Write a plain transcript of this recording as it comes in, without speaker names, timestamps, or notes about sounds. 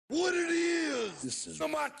What it is. This is the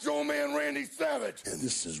Macho Man Randy Savage. And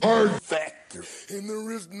this is Hard Factor. And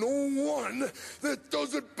there is no one that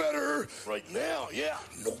does it better right now. Yeah,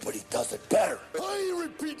 nobody does it better. I ain't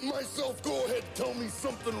repeating myself. Go ahead, tell me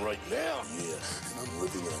something right now. Yeah, and I'm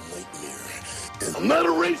living in a nightmare. And I'm not a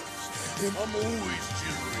racist. And I'm always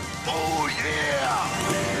jittery. Oh,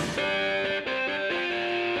 yeah.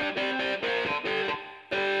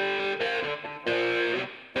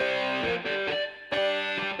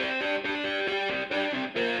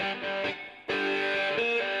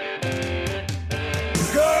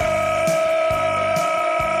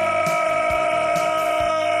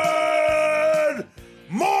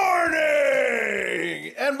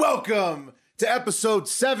 Welcome to episode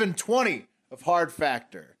 720 of Hard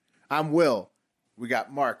Factor. I'm Will. We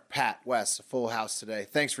got Mark, Pat, Wes, a full house today.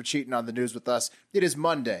 Thanks for cheating on the news with us. It is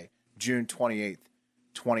Monday, June 28th,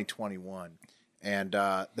 2021. And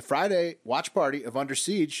the Friday watch party of Under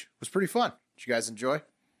Siege was pretty fun. Did you guys enjoy?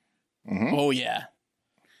 Mm-hmm. Oh, yeah.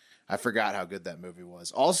 I forgot how good that movie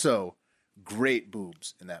was. Also, great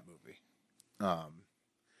boobs in that movie.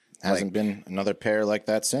 Hasn't been another pair like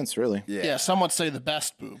that since, really. Yeah, some would say the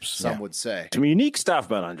best boobs. Some would say. Some unique stuff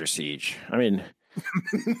about Under Siege. I mean,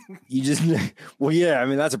 you just, well, yeah, I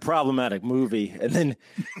mean, that's a problematic movie. And then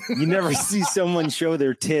you never see someone show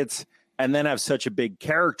their tits and then have such a big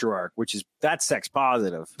character arc, that's sex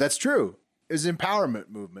positive. That's true. It was an empowerment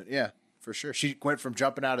movement. Yeah, for sure. She went from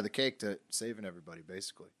jumping out of the cake to saving everybody,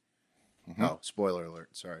 basically. Mm-hmm. Oh, spoiler alert.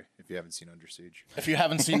 Sorry if you haven't seen Under Siege. If you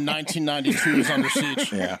haven't seen 1992's Under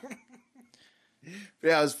Siege. Yeah.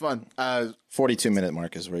 Yeah, it was fun. 42-minute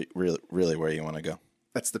mark is really where you want to go.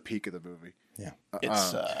 That's the peak of the movie. Yeah.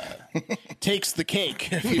 It's takes the cake.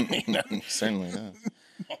 If you know. Certainly does.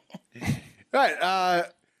 All right.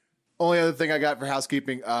 Only other thing I got for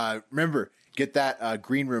housekeeping. Remember, get that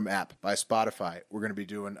Green Room app by Spotify. We're going to be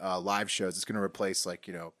doing live shows. It's going to replace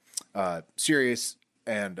Sirius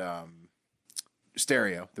and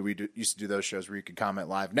Stereo that we used to do those shows where you could comment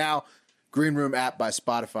live. Now, Green Room app by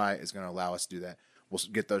Spotify is going to allow us to do that. We'll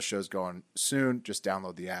get those shows going soon. Just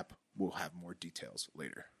download the app. We'll have more details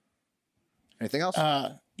later. Anything else?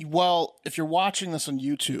 Well, if you're watching this on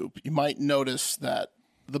YouTube, you might notice that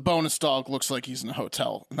the bonus dog looks like he's in a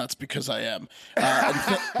hotel, and that's because I am.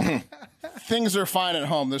 Things are fine at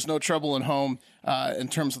home. There's no trouble at home in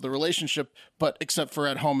terms of the relationship, but except for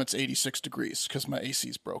at home, it's 86 degrees because my AC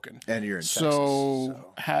is broken. And you're in Texas.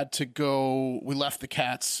 So had to go, we left the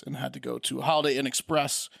cats and had to go to Holiday Inn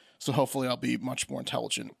Express, so hopefully I'll be much more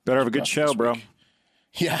intelligent. Better have a good show, bro.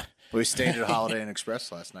 Yeah. We stayed at Holiday Inn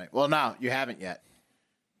Express last night. Well, no, you haven't yet.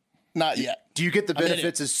 Not yet. Do you get the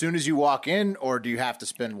benefits as soon as you walk in, or do you have to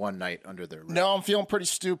spend one night under their roof? No, I'm feeling pretty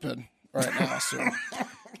stupid right now. So,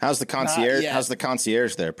 how's the concierge? How's the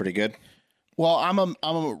concierge there? Pretty good. Well, I'm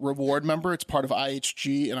a reward member. It's part of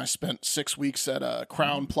IHG, and I spent 6 weeks at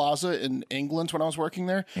Crown Plaza in England when I was working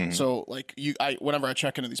there. Mm-hmm. So, whenever I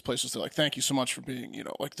check into these places, they're like, "Thank you so much for being,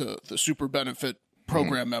 the super benefit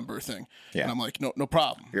program member thing." Yeah. And I'm like, no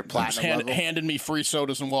problem. You're platinum handing me free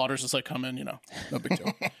sodas and waters as I come in, no big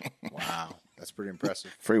deal. Wow. That's pretty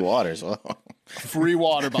impressive. Free waters. Free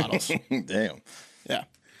water bottles. Damn. Yeah.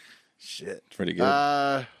 Shit. Pretty good.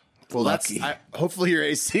 Well, hopefully your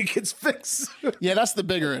AC gets fixed. Yeah, that's the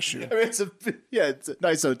bigger issue. I mean, it's a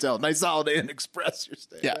nice hotel. Nice Holiday Inn Express you're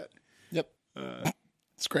staying at. Yep.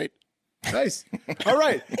 It's great. Nice. All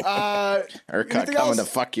right. ERCOT coming to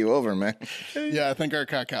fuck you over, man. Yeah, I think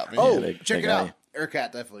ERCOT got me. Oh, check it out.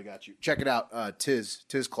 ERCOT definitely got you. Check it out. Tiz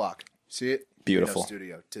Clock. See it? Beautiful.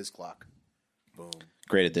 Studio. Tiz Clock. Boom.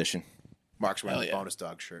 Great addition. Mark's wearing the bonus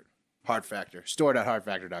dog shirt. Hard Factor.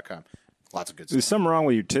 Store.hardfactor.com. Lots of good stuff. There's something wrong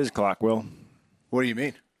with your Tiz clock, Will. What do you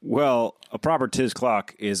mean? Well, a proper Tiz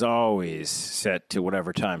clock is always set to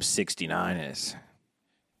whatever time 69 is.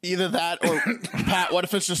 Either that or, Pat, what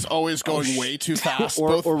if it's just always going way too fast?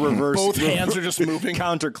 or reverse. Both hands are just moving.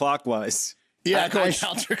 Counterclockwise. Yeah, going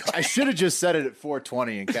counterclockwise. I should have just set it at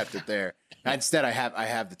 4:20 and kept it there. Instead, I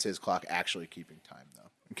have the Tiz clock actually keeping time, though.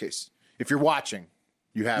 In case, if you're watching,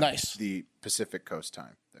 you have the Pacific Coast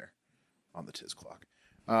time there on the Tiz clock.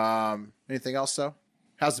 Anything else, though?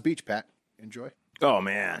 How's the beach, Pat? Enjoy? Oh,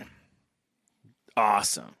 man.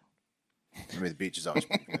 Awesome. I mean, the beach is always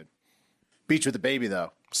pretty good. Beach with the baby,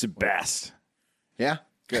 though. It's the best. Yeah?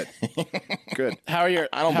 Good. Good. How are your?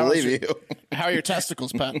 I don't believe you. How are your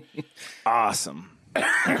testicles, Pat? Awesome.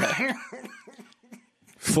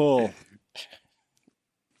 Full.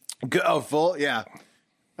 Oh, full? Yeah.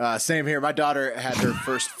 Same here. My daughter had her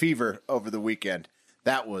first fever over the weekend.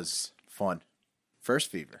 That was fun. First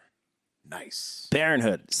fever. Nice.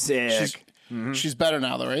 Parenthood. Sick. She's better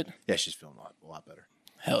now, though, right? Yeah, she's feeling a lot better.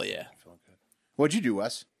 Hell yeah. What'd you do,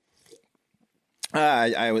 Wes?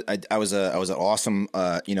 I was an awesome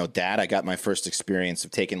dad. I got my first experience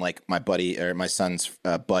of taking like my son's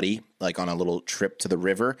buddy like on a little trip to the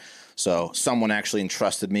river. So someone actually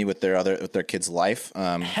entrusted me with their kid's life.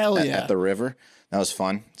 Hell yeah. At the river. That was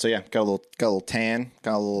fun. So yeah, got a little tan,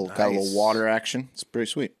 got a little water action. It's pretty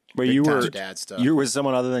sweet. But you were with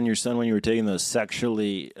someone other than your son when you were taking those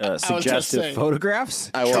sexually suggestive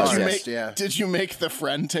photographs? I was. Did you make the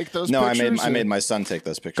friend take those no, pictures? I made my son take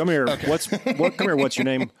those pictures. Come here. Okay. Come here. What's your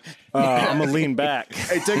name? I'm gonna lean back.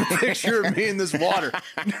 Hey, take a picture of me in this water.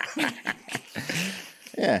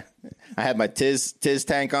 Yeah. I had my Tiz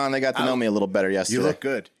tank on. They got to know me a little better yesterday. You look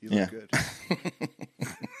good. You look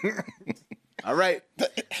good. All right,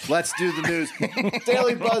 let's do the news.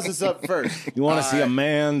 Daily Buzz is up first. You want to see a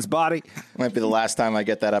man's body? Might be the last time I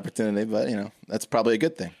get that opportunity, but that's probably a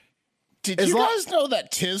good thing. Did you guys know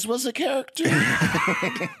that Tiz was a character?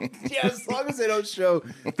 Yeah, as long as they don't show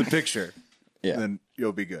the picture, then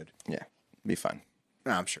you'll be good. Yeah, be fine.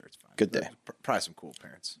 No, I'm sure it's fine. Good day. Probably some cool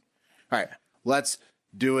parents. All right, let's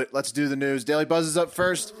do it. Let's do the news. Daily Buzz is up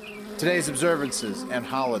first. Today's observances and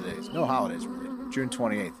holidays. No holidays, really. June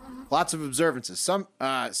 28th. Lots of observances. So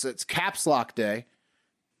it's Caps Lock Day.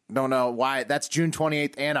 Don't know why. That's June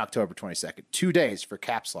 28th and October 22nd. 2 days for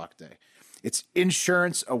Caps Lock Day. It's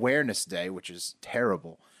Insurance Awareness Day, which is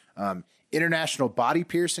terrible. International Body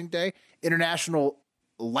Piercing Day. International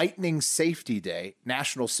Lightning Safety Day.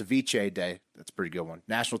 National Ceviche Day. That's a pretty good one.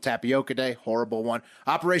 National Tapioca Day. Horrible one.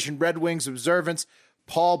 Operation Red Wings Observance.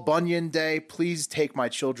 Paul Bunyan Day. Please Take My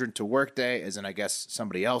Children to Work Day, as in, I guess,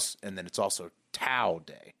 somebody else. And then it's also Tao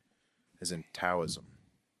Day, as in Taoism.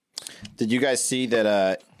 Did you guys see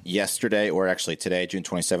that yesterday, or actually today, June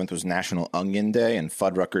 27th, was National Onion Day, and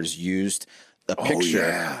Fuddruckers used a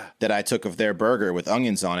picture that I took of their burger with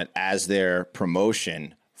onions on it as their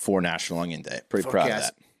promotion for NationalOnion Day. Pretty proud of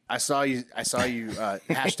that. I saw you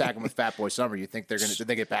hashtag them with Fat Boy Summer. You think did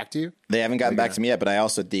they get back to you? They haven't gotten back to me yet, but I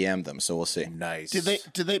also DM'd them, so we'll see. Nice.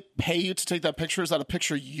 Did they pay you to take that picture? Is that a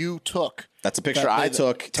picture you took? That's a picture I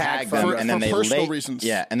took, tagged them, and then they personal reasons.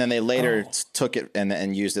 Yeah, and then they later took it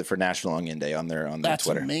and used it for National Onion Day on their Twitter. That's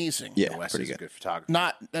amazing. Yeah, Wes pretty is a good. good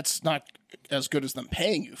photographer. That's not as good as them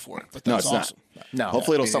paying you for it, but that's awesome. Not. No,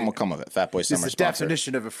 hopefully something will come of it. Fat Boy Summer. It's the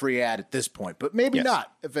definition of a free ad at this point, but maybe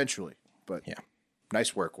not eventually. But yeah.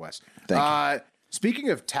 Nice work, Wes. Thank you.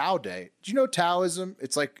 Speaking of Tao Day, do you know Taoism?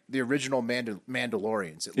 It's like the original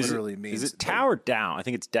Mandalorians. It literally means... Is it Tao or Dao? I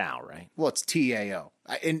think it's Dao, right? Well, it's T-A-O.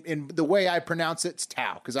 In the way I pronounce it, it's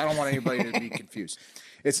Tao, because I don't want anybody to be confused.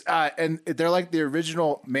 It's and they're like the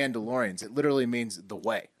original Mandalorians. It literally means the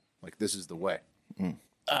way. Like, this is the way.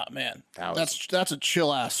 Oh, man. Taoism. That's a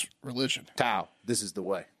chill-ass religion. Tao. This is the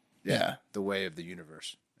way. Yeah. The way of the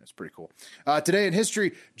universe. That's pretty cool. Today in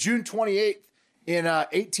history, June 28th, in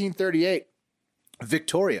 1838,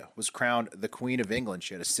 Victoria was crowned the Queen of England.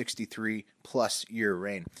 She had a 63-plus year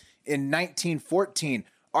reign. In 1914,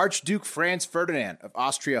 Archduke Franz Ferdinand of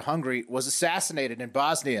Austria-Hungary was assassinated in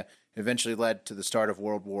Bosnia, eventually led to the start of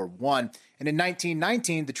World War I. And in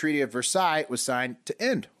 1919, the Treaty of Versailles was signed to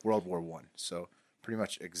end World War I. So pretty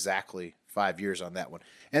much exactly 5 years on that one.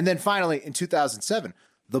 And then finally, in 2007,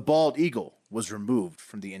 the bald eagle was removed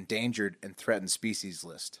from the endangered and threatened species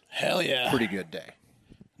list. Hell yeah. Pretty good day.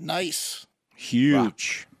 Nice.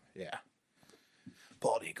 Huge. Wow. Yeah.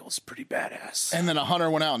 Bald eagle's pretty badass. And then a hunter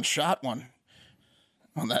went out and shot one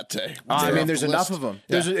on that day. I mean, there's enough of them.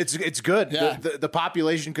 Yeah. It's good. Yeah. The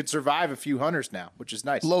population could survive a few hunters now, which is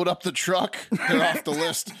nice. Load up the truck. They're off the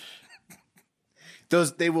list.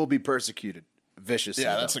 They will be persecuted viciously.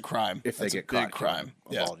 Yeah, that's a crime. If that's they get a big caught crime.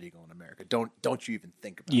 killing a bald eagle in America. Don't you even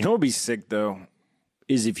think about it. You know what'd be sick though,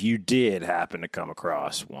 is if you did happen to come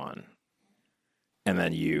across one, and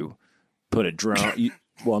then you put a drone.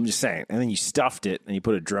 Well, I'm just saying, and then you stuffed it, and you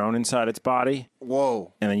put a drone inside its body.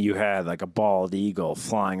 Whoa! And then you had like a bald eagle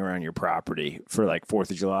flying around your property for like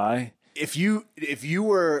 4th of July. If you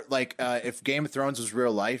were like if Game of Thrones was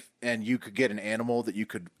real life, and you could get an animal that you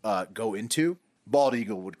could go into, bald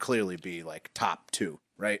eagle would clearly be like top 2.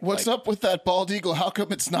 Right? What's up with that bald eagle? How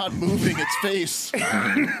come it's not moving its face?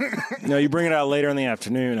 No, you bring it out later in the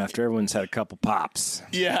afternoon after everyone's had a couple pops.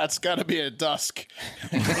 Yeah, it's got to be at dusk.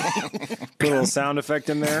 Put a little sound effect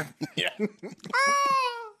in there. Yeah.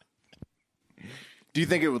 Do you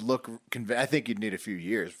think it would look? I think you'd need a few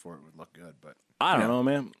years before it would look good. But I don't know,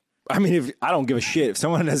 man. I mean, if I don't give a shit if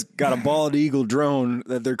someone has got a bald eagle drone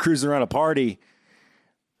that they're cruising around a party,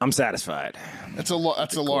 I'm satisfied. That's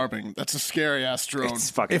alarming. That's a scary ass drone. It's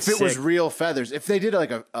fucking if it sick. was real feathers, if they did like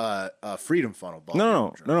a freedom funnel ball.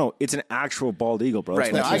 No. It's an actual bald eagle, bro. Right.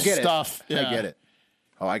 It's No, I get stuff. it. Yeah. I get it.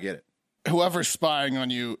 Oh, I get it. Whoever's spying on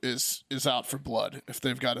you is out for blood if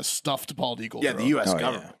they've got a stuffed bald eagle. Yeah, the U.S.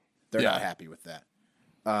 government. Yeah. They're Yeah. not happy with that.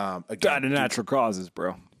 Again, God of natural causes,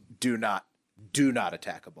 bro. do not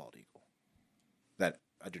attack a bald eagle. That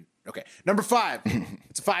I didn't. Okay, number 5.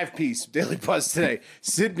 It's a 5-piece Daily Buzz today.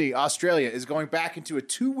 Sydney, Australia, is going back into a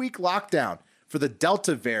 2-week lockdown for the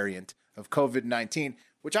Delta variant of COVID-19,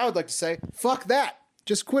 which I would like to say, fuck that.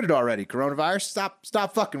 Just quit it already, coronavirus.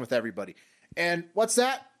 Stop fucking with everybody. And what's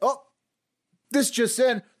that? Oh, this just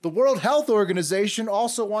in. The World Health Organization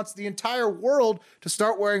also wants the entire world to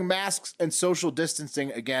start wearing masks and social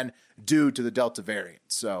distancing again due to the Delta variant.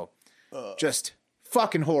 So, just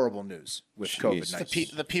fucking horrible news with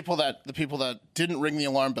COVID-19. The people that didn't ring the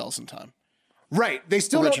alarm bells in time. Right. They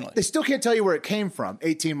still Originally. they still can't tell you where it came from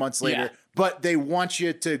 18 months later, Yeah. but they want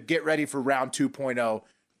you to get ready for round 2.0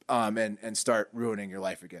 and start ruining your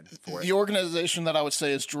life again for it. The organization that I would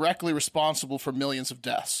say is directly responsible for millions of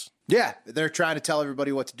deaths. Yeah, they're trying to tell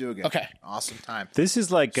everybody what to do again. Okay. Awesome time. This is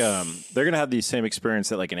like they're gonna have the same experience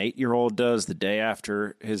that like an 8-year-old does the day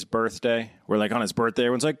after his birthday, where like on his birthday,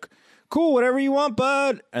 everyone's like, "Cool, whatever you want,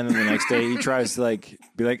 bud," and then the next day he tries to like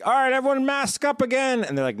be like, "All right, everyone, mask up again,"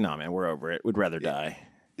 and they're like, "No, man, we're over it. We'd rather die."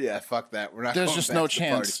 Yeah, fuck that. We're not. There's going just back no to the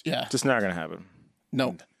party. chance. Yeah. Just not gonna happen.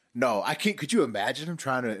 No. No, I can't. Could you imagine him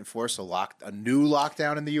trying to enforce a new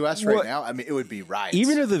lockdown in the U.S. right now? I mean, it would be riots.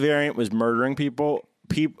 Even if the variant was murdering people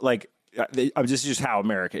like this is just how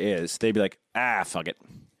America is. They'd be like, fuck it.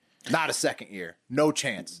 not a second year, no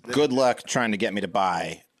chance. Good luck trying to get me to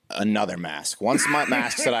buy another mask. Once my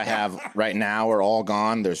masks that I have right now are all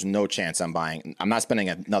gone, there's no chance I'm buying. I'm not spending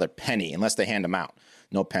another penny unless they hand them out.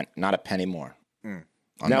 Not a penny more.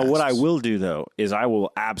 Now, what I will do, though, is I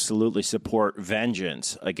will absolutely support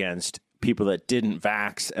vengeance against people that didn't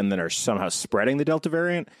vax and then are somehow spreading the Delta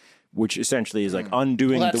variant, which essentially is like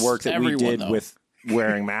undoing Well, the that's work that we everyone, did though. with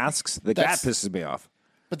wearing masks. That That's- pisses me off.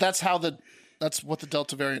 But that's what the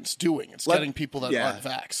Delta variant's doing. It's getting people that aren't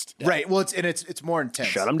vaxxed. Yeah. Right. Well, it's more intense.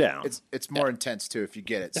 Shut 'em down. It's more intense too if you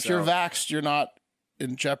get it. If So- you're vaxxed, you're not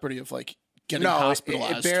in jeopardy of like getting no,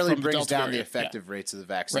 hospitalized. it barely from the brings Delta down the variant. effective rates of the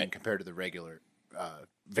vaccine Right. compared to the regular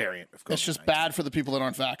variant of COVID. It's just bad for the people that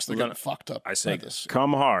aren't vaxxed. They're getting fucked up. I say, by this.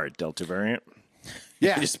 come hard, Delta variant.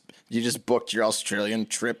 Yeah. You just booked your Australian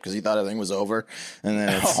trip because you thought everything was over, and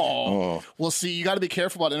then it's, Well, see, you got to be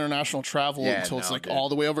careful about international travel Yeah, until it's no, like dude. all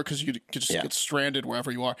the way over because you could just get stranded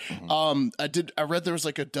wherever you are. I read there was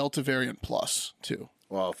like a Delta variant plus too.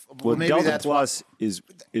 well, Well, maybe Delta that's Plus is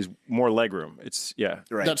more legroom. It's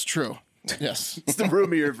right. That's true. Yes, It's the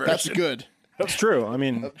roomier version. that's good. That's true. I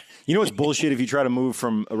mean, you know, it's bullshit if you try to move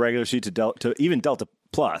from a regular seat to even Delta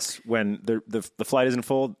Plus when the flight isn't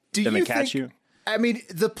full and they catch you. I mean,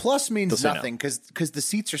 the plus means say no. nothing because the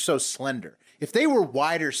seats are so slender. If they were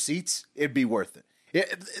wider seats, it'd be worth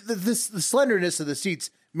it. The slenderness of the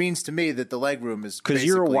seats means to me that the leg room is Because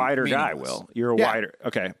you're a basically wider guy, meaningless. Will. You're a Yeah. wider.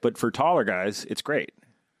 Okay. But for taller guys, it's great.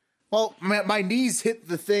 Well, my knees hit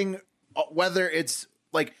the thing, whether it's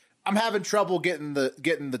like I'm having trouble getting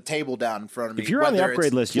the table down in front of me. If you're on the whether upgrade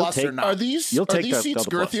it's list, you'll plus or take- not. Are these You'll take these the seats Delta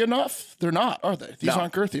Plus. girthy enough? They're not, are they? These No.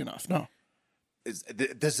 aren't girthy enough. No.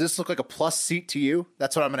 Does this look like a plus seat to you?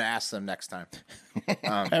 That's what I'm going to ask them next time.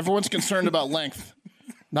 Everyone's concerned about length.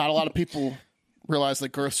 Not a lot of people realize that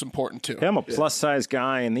girth's important too. Hey, I'm a plus size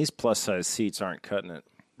guy, and these plus size seats aren't cutting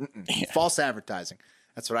it. False advertising.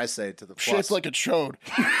 That's what I say to the plus. Shaped like a chode.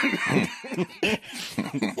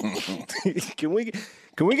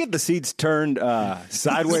 Can we get the seats turned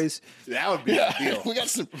sideways? That would be ideal. we got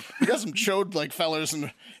some chode like fellers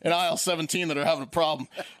in aisle 17 that are having a problem.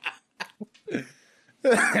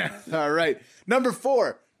 All right. Number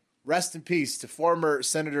 4, rest in peace to former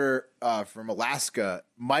Senator from Alaska,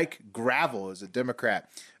 Mike Gravel, is a Democrat.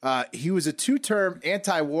 He was a 2-term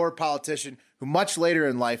anti-war politician who much later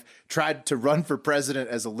in life tried to run for president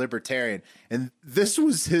as a libertarian. And this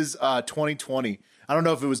was his 2020. I don't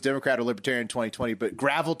know if it was Democrat or Libertarian 2020, but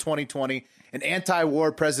Gravel 2020, an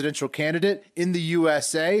anti-war presidential candidate in the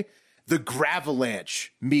USA. The Gravelanche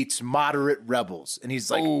meets moderate rebels. And he's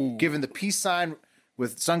like giving the peace sign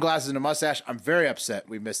with sunglasses and a mustache. I'm very upset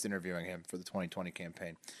we missed interviewing him for the 2020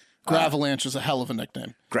 campaign. Gravelanche is a hell of a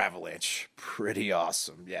nickname. Gravelanche, pretty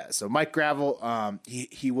awesome. Yeah. So Mike Gravel,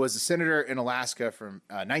 he was a senator in Alaska from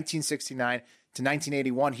 1969 to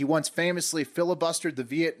 1981. He once famously filibustered the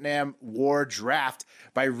Vietnam War draft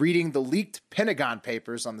by reading the leaked Pentagon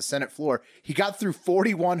papers on the Senate floor. He got through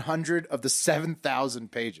 4,100 of the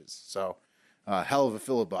 7,000 pages. So hell of a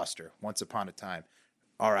filibuster once upon a time.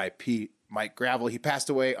 R.I.P. Mike Gravel. He passed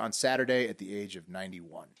away on Saturday at the age of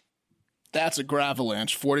 91. That's a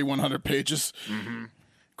Gravelanche, 4,100 pages.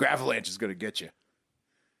 Gravelanche is going to get you.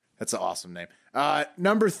 That's an awesome name.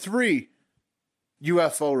 Number 3,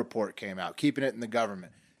 UFO report came out, keeping it in the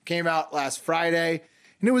government. Came out last Friday,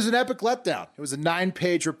 and it was an epic letdown. It was a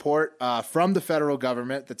 9-page report from the federal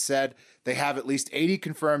government that said they have at least 80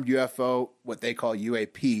 confirmed UFO, what they call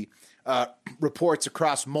UAP, reports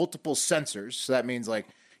across multiple sensors. So that means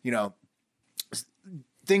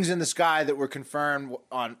things in the sky that were confirmed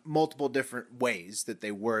on multiple different ways that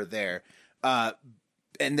they were there.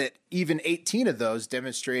 And that even 18 of those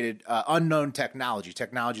demonstrated unknown technology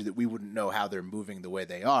that we wouldn't know how they're moving the way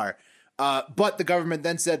they are. But the government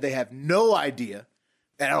then said they have no idea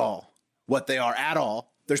at all what they are at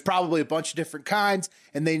all. There's probably a bunch of different kinds,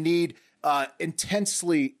 and they need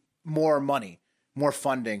intensely more money, more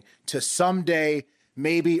funding to someday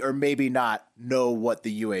maybe or maybe not know what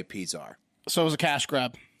the UAPs are. So it was a cash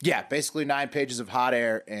grab. Yeah, basically 9 pages of hot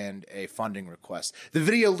air and a funding request. The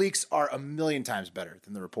video leaks are a million times better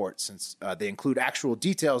than the report since they include actual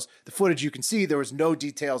details. The footage you can see, there was no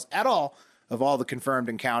details at all of all the confirmed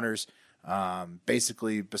encounters,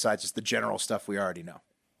 basically besides just the general stuff we already know.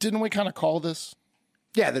 Didn't we kind of call this?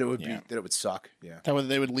 Yeah, that it would suck. Yeah, that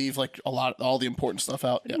they would leave all the important stuff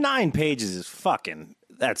out. Yeah. 9 pages is fucking.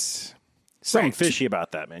 That's something fishy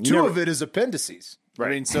about that, man. Two of it is appendices. Right.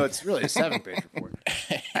 I mean, so it's really a 7-page report,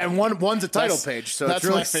 and one's a title page. So that's it's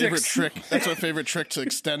really my favorite 6. trick. That's my favorite trick to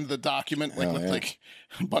extend the document, with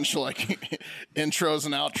a bunch of intros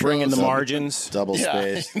and outros. Bring in the margins, double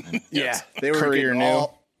space. Yeah, they were getting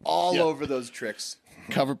all over those tricks.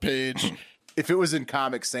 Cover page. If it was in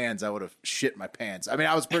Comic Sans, I would have shit my pants. I mean,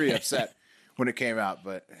 I was pretty upset when it came out,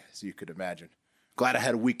 but as you could imagine, glad I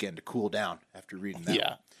had a weekend to cool down after reading that.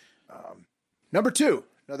 Yeah. Number 2.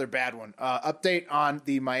 Another bad one. Update on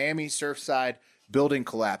the Miami Surfside building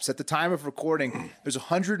collapse. At the time of recording, there's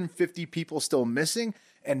 150 people still missing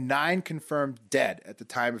and 9 confirmed dead at the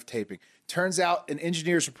time of taping. Turns out an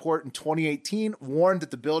engineer's report in 2018 warned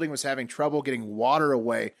that the building was having trouble getting water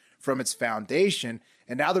away from its foundation,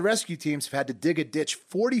 and now the rescue teams have had to dig a ditch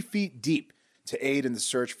 40 feet deep to aid in the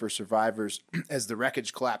search for survivors as the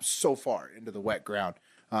wreckage collapsed so far into the wet ground.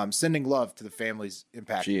 Sending love to the families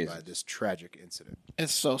impacted by this tragic incident.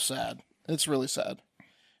 It's so sad. It's really sad.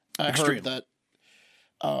 I heard that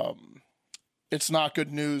it's not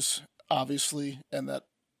good news, obviously, and that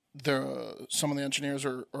some of the engineers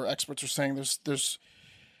or experts are saying there's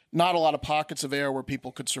not a lot of pockets of air where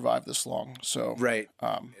people could survive this long. So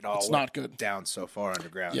it's not good. Down so far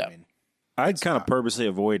underground. Yeah. I mean, I'd kind of purposely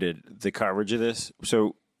avoided the coverage of this.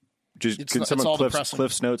 So can someone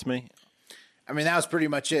Cliff's notes me? I mean, that was pretty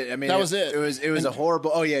much it. I mean, that was it. It was a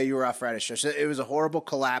horrible. Oh yeah, you were off Friday's show. So it was a horrible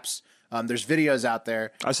collapse. There's videos out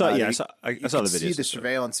there. I saw. I saw the videos. See the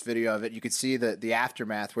surveillance video of it. You could see the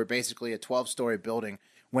aftermath, where basically a 12-story building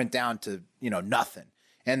went down to nothing.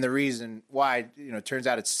 And the reason why, turns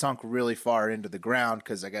out it sunk really far into the ground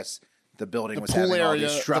because I guess the building was having all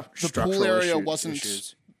these structural pool area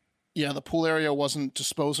issues. Yeah, the pool area wasn't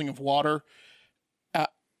disposing of water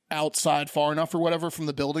outside far enough or whatever from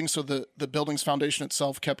the building, so the building's foundation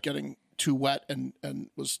itself kept getting too wet and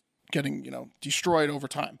was getting destroyed over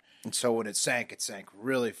time. And so when it sank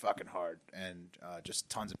really fucking hard, and just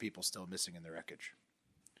tons of people still missing in the wreckage.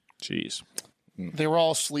 Jeez. They were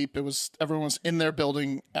all asleep. Everyone was in their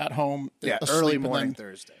building at home. Yeah, asleep, early morning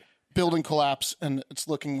Thursday. Building collapse, and it's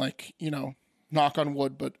looking like knock on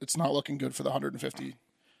wood, but it's not looking good for the 150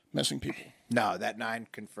 missing people. No, that 9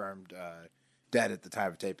 confirmed dead at the time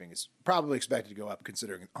of taping is probably expected to go up,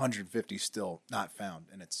 considering 150 still not found,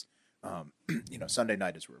 and it's Sunday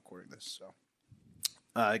night as we're recording this. So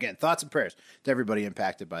again, thoughts and prayers to everybody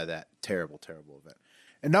impacted by that terrible event.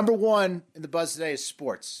 And number 1 in the buzz today is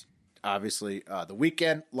sports. Obviously, the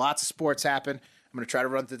weekend, lots of sports happen. I'm going to try to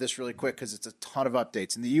run through this really quick because it's a ton of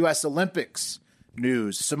updates. In the U.S. Olympics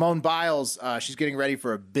news, Simone Biles, she's getting ready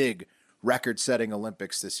for a big record-setting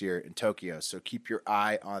Olympics this year in Tokyo, so keep your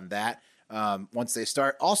eye on that. Once they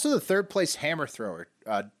start. Also, the third-place hammer thrower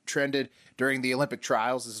trended during the Olympic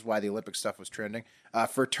trials. This is why the Olympic stuff was trending,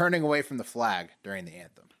 for turning away from the flag during the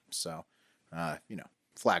anthem. So,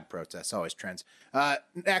 flag protests always trends.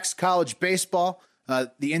 Next, college baseball.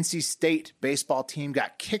 The NC State baseball team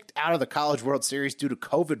got kicked out of the College World Series due to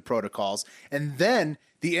COVID protocols, and then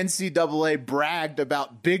the NCAA bragged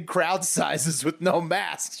about big crowd sizes with no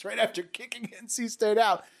masks right after kicking NC State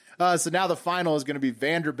out. So now the final is going to be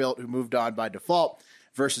Vanderbilt, who moved on by default,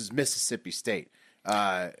 versus Mississippi State.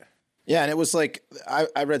 Yeah, and it was like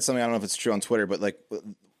I read something. I don't know if it's true on Twitter, but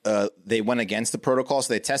they went against the protocol,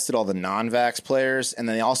 so they tested all the non-vax players, and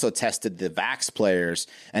then they also tested the vax players,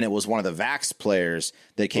 and it was one of the vax players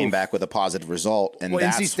that came back with a positive result, and NC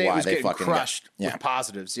that's State why was they getting fucking crushed got, with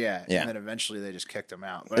positives, Yeah. and then eventually they just kicked them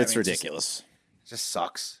out. But, It's ridiculous. It just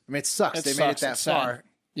sucks. I mean, it sucks. It They sucks. made it that It's sad. far,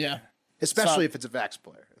 Yeah. especially if it's a vax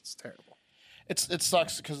player. It's terrible. It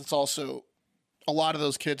sucks because it's also a lot of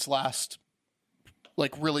those kids last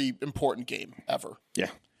like really important game ever. Yeah.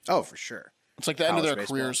 Oh, for sure. It's like the end of College their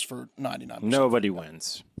baseball. careers for 99%. Nobody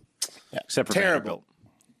wins. Yeah. Except for Terrible.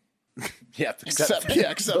 Vanderbilt. Yeah, Except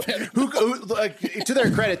who, like, to their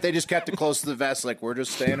credit, they just kept it close to the vest. Like, we're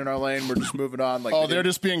just staying in our lane. We're just moving on. Like, they're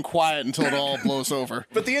just being quiet until it all blows over.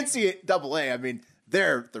 But the NCAA, I mean,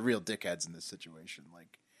 they're the real dickheads in this situation.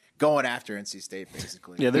 Like, going after NC State,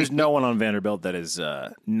 basically. Yeah, there's no one on Vanderbilt that is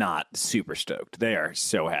not super stoked. They are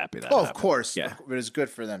so happy that Oh, of happened. course. Yeah. But it's good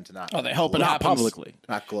for them to not. Oh, they hope it Not happens publicly.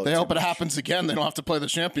 Not gloat They too hope it much. happens again. They don't have to play the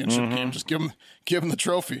championship game. Just give them the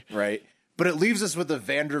trophy. Right. But it leaves us with the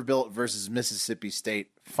Vanderbilt versus Mississippi State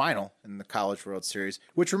final in the College World Series,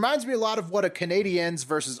 which reminds me a lot of what a Canadiens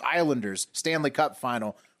versus Islanders Stanley Cup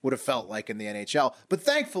final would have felt like in the NHL. But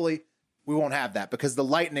thankfully, we won't have that because the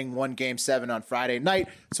Lightning won Game 7 on Friday night.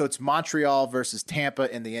 So it's Montreal versus Tampa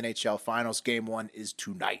in the NHL Finals. Game 1 is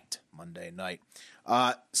tonight, Monday night.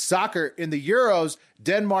 Soccer in the Euros,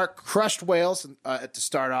 Denmark crushed Wales to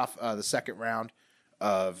start off the second round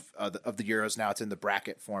of the Euros. Now it's in the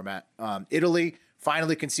bracket format. Italy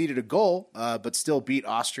finally conceded a goal, but still beat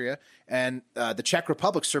Austria. And the Czech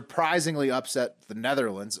Republic surprisingly upset the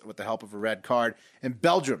Netherlands with the help of a red card. And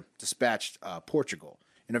Belgium dispatched Portugal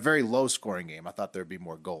in a very low-scoring game. I thought there would be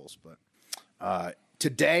more goals. But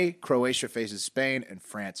today, Croatia faces Spain and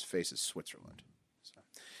France faces Switzerland.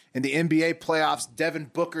 In the NBA playoffs,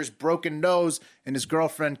 Devin Booker's broken nose and his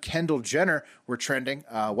girlfriend Kendall Jenner were trending,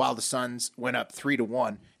 while the Suns went up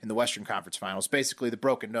 3-1 in the Western Conference Finals. Basically, the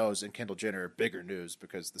broken nose and Kendall Jenner are bigger news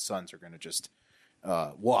because the Suns are going to just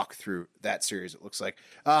walk through that series, it looks like.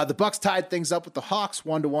 The Bucks tied things up with the Hawks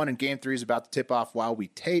 1-1, and Game 3 is about to tip off while we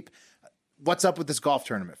tape. What's up with this golf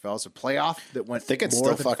tournament, fellas? A playoff that went I think it's more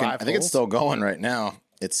still than fucking. 5 I think it's holes? still going right now.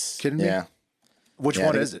 It's Kidding me? Yeah. Which Yeah, I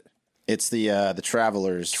one think is it? It's the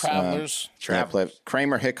Travelers. Travelers.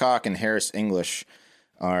 Kramer Hickok and Harris English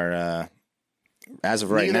are as of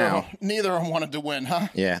right now. Neither of them wanted to win, huh?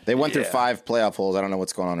 Yeah, they went through 5 playoff holes. I don't know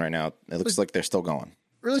what's going on right now. It looks like they're still going.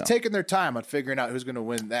 Really taking their time on figuring out who's going to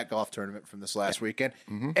win that golf tournament from this last weekend.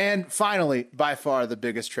 And finally, by far the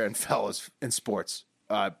biggest trend, fellas, in sports.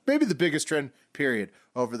 Maybe the biggest trend, period,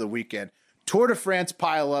 over the weekend. Tour de France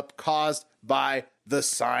pileup caused by the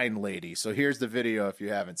sign lady. So here's the video if you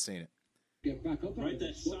haven't seen it. Get back up. Right,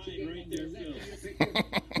 that sign right there, Phil.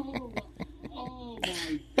 Oh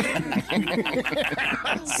my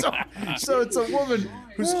God. So it's a woman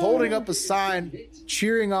who's holding up a sign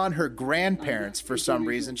cheering on her grandparents for some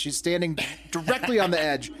reason. She's standing directly on the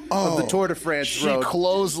edge of the Tour de France She road.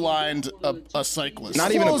 clotheslined a cyclist.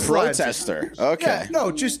 Not even a Clothesline. protester. Okay. Yeah,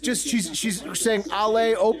 no, just she's saying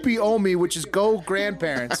Ale Opie Omi, which is go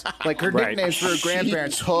grandparents. Like her Right. nicknames for her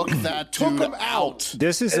grandparents. She took that dude him out.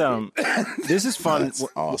 This is fun. That's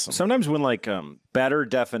awesome. Sometimes when like better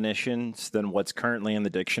definitions than what's currently in the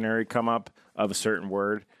dictionary come up of a certain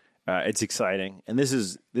word, it's exciting. And this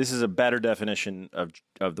is a better definition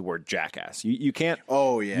of the word jackass. You can't.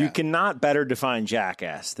 Oh, yeah. You cannot better define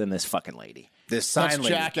jackass than this fucking lady. This That's sign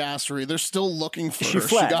lady. jackassery. They're still looking for She her.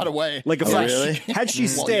 fled. She got away. Like a Yeah, flash. Had she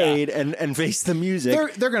stayed and faced the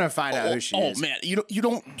music, They're gonna find out who she is. man, you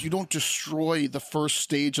don't destroy the first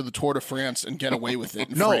stage of the Tour de France and get away with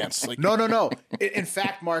it in No, France. Like, no. In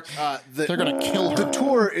fact, Mark, They're gonna kill her. The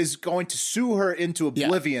tour is going to sue her into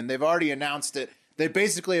oblivion. They've already announced it. They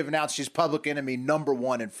basically have announced she's public enemy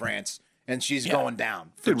 #1 in France, and she's going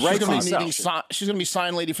down. dude, She's rightfully gonna, be so. she's gonna be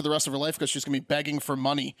sign lady for the rest of her life because she's gonna be begging for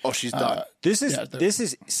money. Oh, she's done. This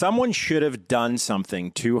is someone should have done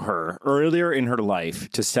something to her earlier in her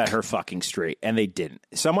life to set her fucking straight, and they didn't.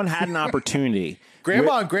 Someone had an opportunity.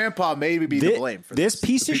 Grandma and Grandpa maybe be to blame for this this.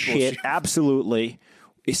 piece The of people shit. Absolutely.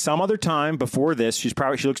 Some other time before this, she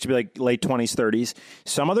looks to be like late 20s, 30s.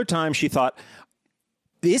 Some other time she thought,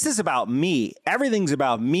 this is about me. Everything's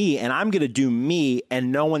about me, and I'm going to do me.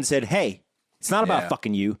 And no one said, hey, it's not about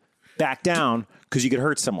fucking you. Back down because you could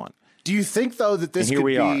hurt someone. Do you think though that this And here could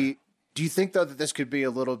we be? are. Do you think though that this could be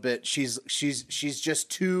a little bit? She's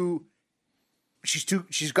just too.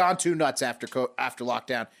 She's gone too nuts after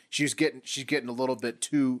lockdown. She's getting a little bit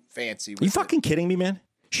too fancy. Are you fucking kidding me, man?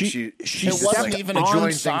 She It wasn't even a enjoying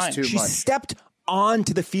joint things sign. too She much. stepped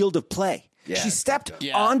onto the field of play. Yeah, she stepped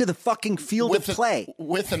Yeah. onto the fucking field of play.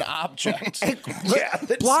 with an object.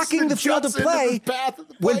 Blocking the field of play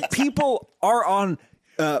when people are on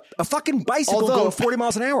a fucking bicycle going 40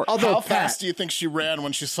 miles an hour. How fast do you think she ran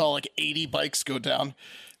when she saw like 80 bikes go down?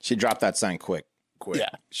 She dropped that sign quick. Yeah.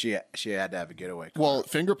 She had to have a getaway car. Well,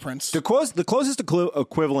 fingerprints. The closest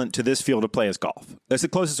equivalent to this field of play is golf. That's the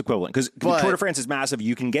closest equivalent because the Tour de France is massive.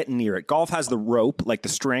 You can get near it. Golf has the rope, like the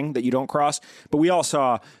string that you don't cross. But we all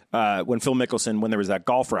saw when Phil Mickelson, when there was that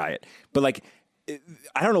golf riot. But like,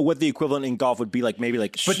 I don't know what the equivalent in golf would be like. Maybe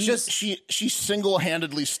like, But she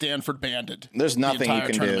single-handedly Stanford banded. There's nothing the you entire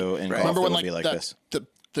can do tournament. in golf Remember that when would be like this.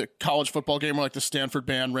 the college football game where like the Stanford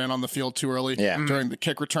band ran on the field too early during the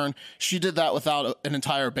kick return? She did that without an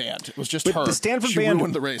entire band. It was just her. the Stanford she band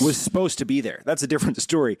ruined the race. was supposed to be there. That's a different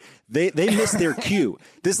story. They missed their cue.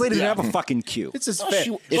 This lady didn't have a fucking cue. It's his Oh, fit.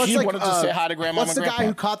 she- It's she wanted to say hi to Grandma What's and the Grandpa. guy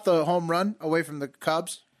who caught the home run away from the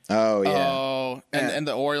Cubs? Oh, yeah. Oh, and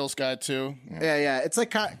the Orioles guy too. Yeah. It's like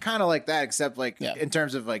kind of like that, except like in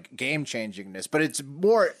terms of like game changingness. But it's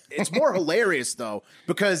more hilarious though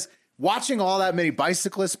because watching all that many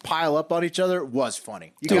bicyclists pile up on each other was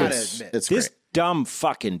funny. You gotta admit. It's This great. dumb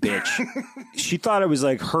fucking bitch. She thought it was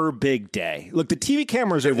like her big day. Look, the TV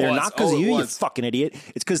cameras are there was. not because Oh, of it you, you was. fucking idiot.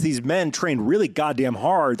 It's because these men trained really goddamn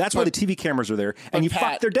hard. That's why the TV cameras are there, and you Pat,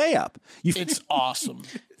 fucked their day up. It's awesome.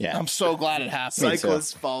 Yeah. I'm so glad it happened.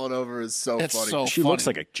 Cyclists falling over is so It's funny. so She funny. looks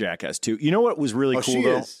like a jackass too. You know what was really cool she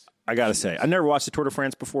though? is. I gotta say, I never watched the Tour de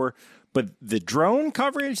France before, but the drone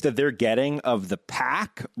coverage that they're getting of the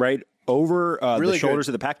pack right over Really the shoulders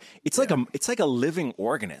good. of the pack, it's like a living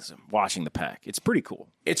organism watching the pack. It's pretty cool.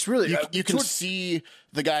 It's really You can see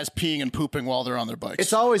the guys peeing and pooping while they're on their bikes.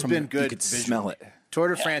 It's always been good. You could smell it. Tour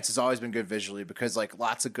de France has always been good visually because like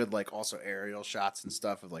lots of good like also aerial shots and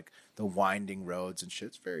stuff of like the winding roads and shit.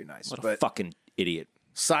 It's very nice. What a But fucking idiot.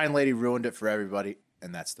 Sign Lady ruined it for everybody,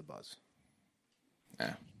 and that's the buzz.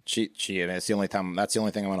 Yeah. I mean, that's the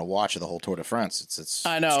only thing I'm going to watch of the whole Tour de France. It's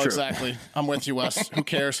I know true. exactly. I'm with you, Wes. Who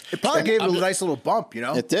cares? It probably gave it a nice little bump, you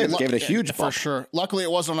know. It did. It gave it a huge for bump. sure. Luckily,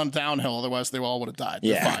 it wasn't on downhill. Otherwise, they all would have died.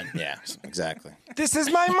 They're Yeah. fine. Yeah. Exactly. This is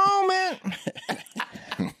my moment.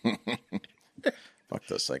 Fuck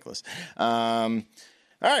those cyclists. All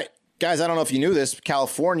right, guys. I don't know if you knew this.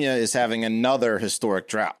 California is having another historic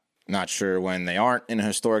drought. Not sure when they aren't in a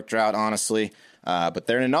historic drought, honestly. But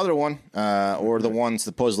they're in another one, or the one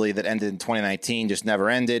supposedly that ended in 2019 just never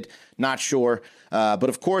ended. Not sure. But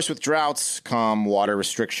of course, with droughts come water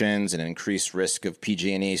restrictions and an increased risk of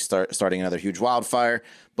PG&E starting another huge wildfire.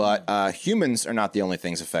 But humans are not the only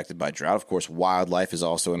things affected by drought. Of course, wildlife is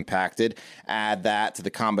also impacted. Add that to the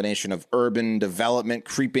combination of urban development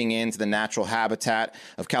creeping into the natural habitat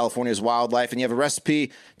of California's wildlife, and you have a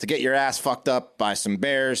recipe to get your ass fucked up by some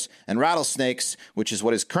bears and rattlesnakes, which is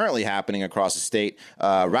what is currently happening across the state.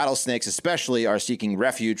 Rattlesnakes especially are seeking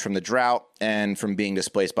refuge from the drought and from being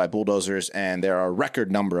displaced by bulldozers, and there are a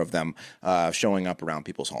record number of them showing up around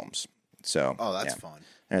people's homes. So, Oh, that's fun.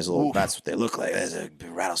 There's a little. That's what they look like. There's a big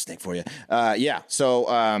rattlesnake for you. Yeah. So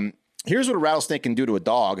here's what a rattlesnake can do to a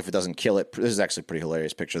dog if it doesn't kill it. This is actually a pretty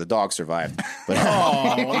hilarious picture. The dog survived, but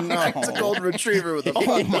Oh no! It's a golden retriever with a Oh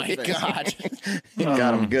fucking my face. god!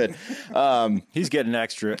 got him good. He's getting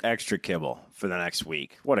extra kibble for the next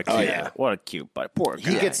week. What a cute, yeah. what a cute, but poor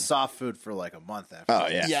guy. He gets soft food for like a month after. Oh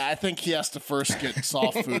yeah. Yeah, I think he has to first get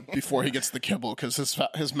soft food before he gets the kibble because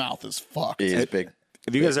his mouth is fucked. He is big.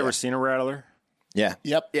 Have you guys ever seen a rattler? Yeah.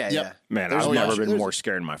 Yep. Yeah, yep. yeah. Man, There's I've a never bunch- been there's- more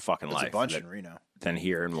scared in my fucking There's life a bunch in Reno. than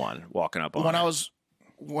hearing one walking up on When it. I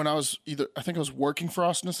was either I think I was working for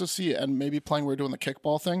Austin SSC and maybe playing. We were doing the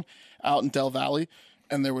kickball thing out in Del Valley,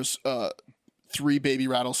 and there was 3 baby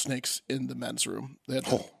rattlesnakes in the men's room. They had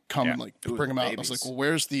to come and like bring them out. I was like, well,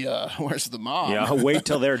 where's the mom? Yeah, wait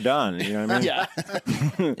till they're done. You know what I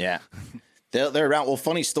mean? yeah. Yeah. They're around. Well,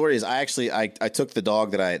 funny story is I took the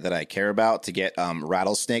dog that I care about to get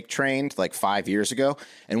rattlesnake trained like 5 years ago.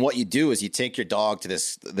 And what you do is you take your dog to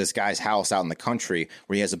this guy's house out in the country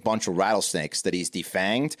where he has a bunch of rattlesnakes that he's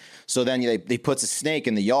defanged. So then he puts a snake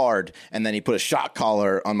in the yard, and then he put a shock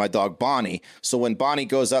collar on my dog Bonnie. So when Bonnie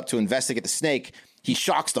goes up to investigate the snake, he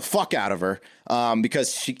shocks the fuck out of her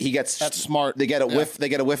because he gets That's smart. They get a whiff. They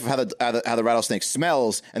get a whiff of how the rattlesnake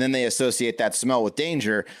smells, and then they associate that smell with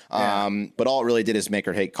danger. But all it really did is make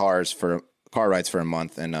her hate car rides for a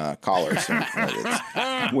month and collars.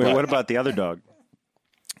 Wait, what about the other dog?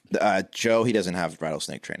 Joe, he doesn't have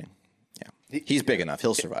rattlesnake training. Yeah, he's big enough.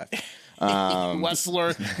 He'll survive. Wes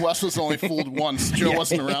was only fooled once. Joe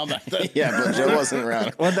wasn't around back then. Yeah, but Joe wasn't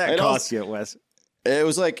around. What'd that cost you, Wes? It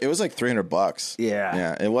was like $300.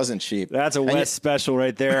 Yeah. It wasn't cheap. That's a Wes special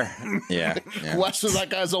right there. Yeah. Wes was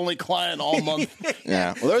that guy's only client all month.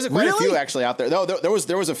 Yeah. Well, there was quite a few actually out there. No, there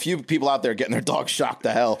was a few people out there getting their dog shocked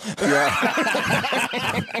to hell.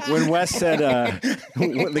 Yeah. When Wes said,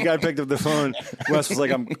 when the guy picked up the phone, Wes was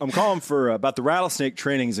like, I'm calling for about the rattlesnake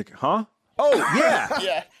training. He's like, huh? Oh, yeah.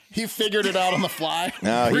 Yeah. He figured it out on the fly.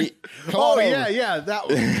 No, That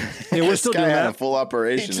was. Yeah, we're still guy doing had a that. full He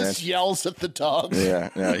operation. just yells at the dogs.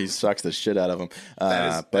 Yeah, he sucks the shit out of them.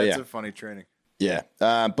 That's yeah. a funny training. Yeah,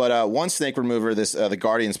 but one snake remover, the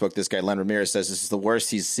Guardian's book, this guy Len Ramirez says this is the worst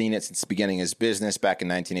he's seen it since the beginning of his business back in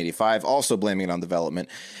 1985. Also blaming it on development.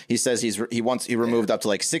 He says he removed up to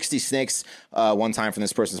like 60 snakes one time from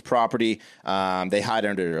this person's property. They hide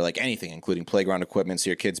under like anything, including playground equipment, so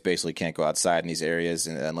your kids basically can't go outside in these areas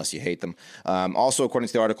unless you hate them. Also, according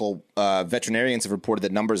to the article, veterinarians have reported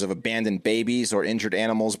that numbers of abandoned babies or injured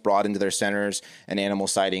animals brought into their centers and animal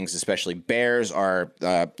sightings, especially bears, are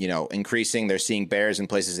increasing. They're seeing bears in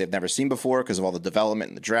places they've never seen before because of all the development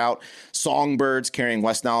and the drought. Songbirds carrying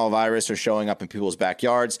West Nile virus are showing up in people's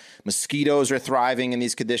backyards. Mosquitoes are thriving in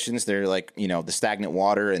these conditions. They're like, the stagnant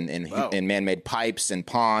water and man-made pipes and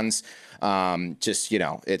ponds.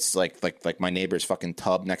 It's like my neighbor's fucking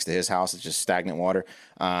tub next to his house. It's just stagnant water.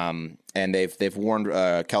 And they've warned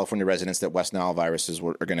California residents that West Nile viruses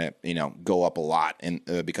are going to go up a lot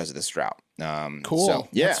because of this drought. Cool. So,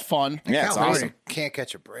 yeah, That's fun. Yeah, it's awesome. Can't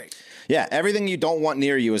catch a break. Yeah, everything you don't want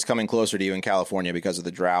near you is coming closer to you in California because of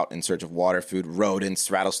the drought, in search of water, food, rodents,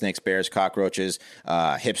 rattlesnakes, bears, cockroaches,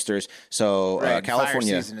 hipsters. So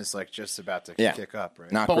California fire season is like just about to kick up,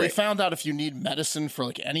 right? Not But we great. found out if you need medicine for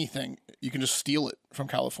like anything, you can just steal it from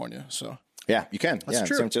California. So Yeah, you can. That's yeah,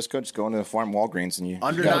 true. So just go into the farm Walgreens and you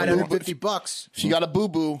Under you got what you want. $950. if you got a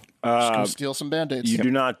boo-boo, just go steal some Band-Aids. You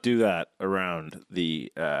do not do that around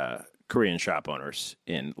the Korean shop owners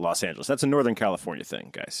in Los Angeles. That's a Northern California thing,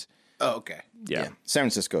 guys. Oh, okay. Yeah. San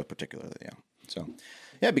Francisco particularly. Yeah. So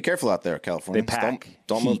yeah, be careful out there, California. They pack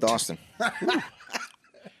Don't move heat. to Austin.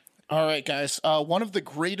 All right, guys. One of the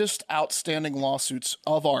greatest outstanding lawsuits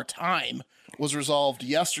of our time was resolved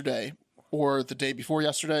yesterday or the day before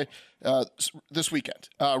yesterday, this weekend.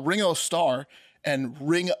 Ringo Starr and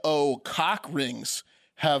Ringo Cockrings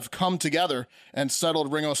have come together and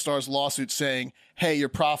settled Ringo Starr's lawsuit saying, hey, you're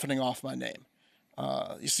profiting off my name.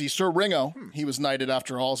 You see, Sir Ringo, he was knighted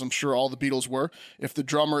after all, as I'm sure all the Beatles were. If the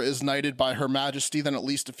drummer is knighted by Her Majesty, then at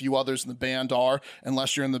least a few others in the band are,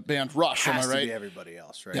 unless you're in the band Rush, am I Has to right? be everybody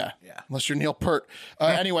else, right? Yeah. Unless you're Neil Peart.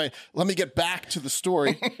 Anyway, let me get back to the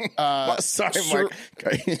story. Sorry, Sir- Mark.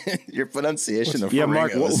 Your pronunciation of Yeah,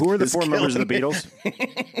 Mark, Ringo who are the is four members of the killing me.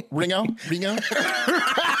 Beatles? Ringo?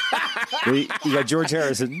 You got George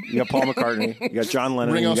Harrison, you got Paul McCartney, you got John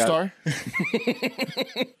Lennon. Ringo and you got, Starr?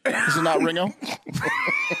 Is it not Ringo?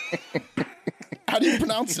 How do you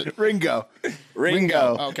pronounce it? Ringo.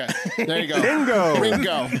 Okay, there you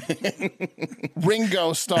go.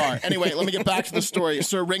 Ringo Starr. Anyway, let me get back to the story.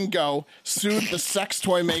 Sir Ringo sued the sex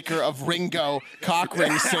toy maker of Ringo,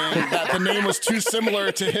 Cockring, saying that the name was too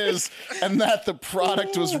similar to his and that the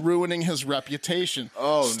product was ruining his reputation.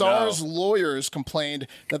 Starr's lawyers complained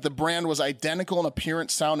that the brand was identical in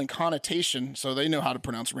appearance, sound, and connotation, so they know how to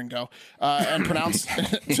pronounce Ringo, and pronounce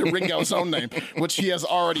to Ringo's own name, which he has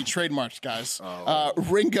already trademarked, guys.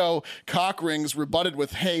 Ringo Cockrings rebutted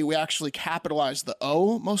with, hey, we actually capitalized the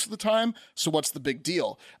O most of the time, so what's the big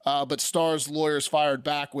deal? But Starr's lawyers fired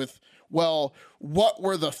back with, well, what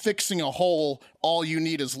were the fixing a hole, all you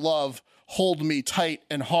need is love, hold me tight,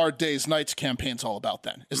 and hard days, nights campaigns all about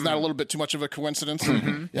then? Isn't that a little bit too much of a coincidence?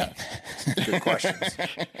 Yeah. Good questions.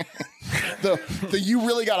 The you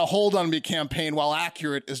really got a hold on me campaign, while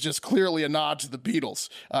accurate, is just clearly a nod to the Beatles.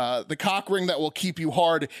 The cock ring that will keep you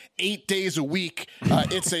hard 8 days a week,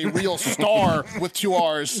 it's a real star with 2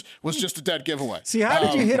 R's, was just a dead giveaway. See, how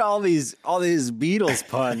did you hit all these Beatles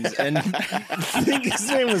puns and think his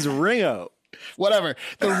name was Ringo? Whatever.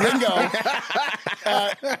 The Ringo.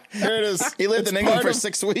 Here it is. He lived It's in England part for of-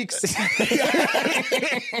 6 weeks.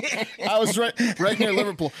 I was right near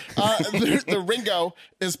Liverpool. The Ringo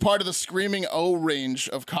is part of the Screaming O range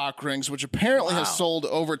of cock rings, which apparently has sold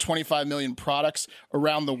over 25 million products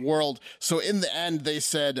around the world. So in the end, they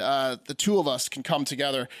said the two of us can come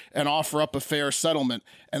together and offer up a fair settlement.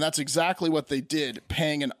 And that's exactly what they did,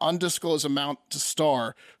 paying an undisclosed amount to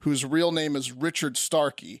Starr, whose real name is Richard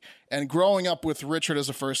Starkey. And growing up with Richard as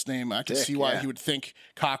a first name, I can see why he would think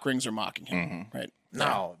cock rings are mocking him, right?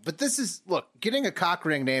 No, but this is, look, getting a cock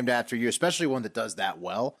ring named after you, especially one that does that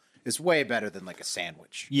well, is way better than like a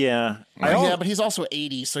sandwich. Yeah. Yeah, but he's also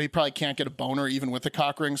 80, so he probably can't get a boner even with the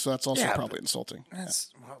cock ring, so that's also Yeah, probably insulting.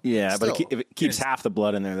 Yeah, but Still, if it keeps half the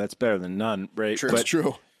blood in there, that's better than none, right? True. That's But,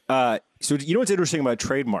 true. so you know what's interesting about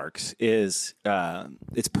trademarks is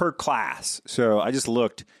it's per class. So I just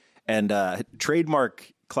looked, and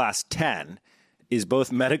trademark class 10 is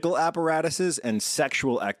both medical apparatuses and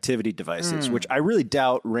sexual activity devices, which I really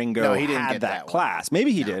doubt Ringo No, he didn't had get that that one. class.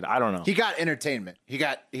 Maybe he did. I don't know. He got entertainment. He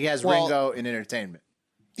has Well- Ringo in entertainment.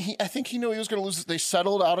 I think he knew he was going to lose. They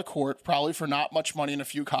settled out of court, probably for not much money and a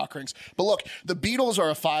few cock rings. But look, the Beatles are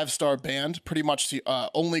a 5-star band, pretty much the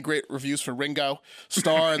only great reviews for Ringo,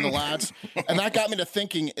 Starr, and the lads. And that got me to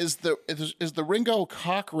thinking: is the Ringo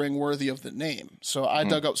cock ring worthy of the name? So I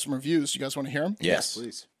dug up some reviews. You guys want to hear them? Yes.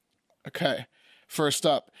 Please. Okay. First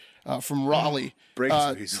up, from Raleigh. Breaks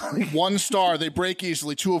so easily. 1 star, they break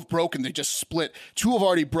easily. 2 have broken, they just split. 2 have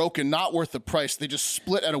already broken, not worth the price. They just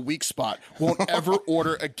split at a weak spot. Won't ever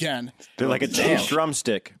order again. They're like a cheap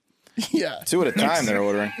drumstick. Yeah. 2 at a time they're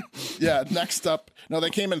ordering. Yeah, next up. No, they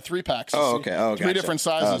came in 3-packs. Oh, okay. Oh, 3 gotcha. different Oh,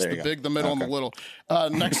 sizes, there the you go. big, the middle, and the little.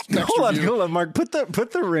 Next Hold review. on, Mark. Put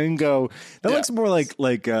the Ringo. That looks more like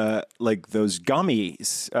those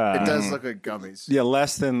gummies. It does look like gummies. Yeah,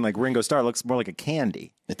 less than like Ringo Starr. It looks more like a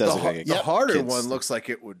candy. It does look like a The harder kid's- one looks like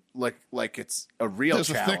it would like it's a real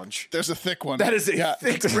challenge. There's a thick one. That is a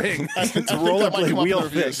thick ring. I think that rollerblade might come up in wheel the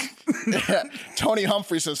reviews. Yeah. Tony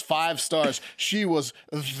Humphrey says 5 stars. She was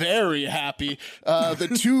very happy.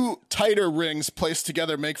 The 2 tighter rings placed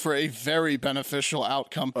together make for a very beneficial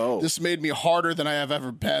outcome. Oh. This made me harder than I have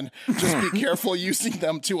ever been. Just be careful using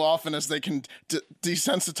them too often as they can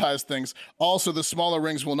desensitize things. Also, the smaller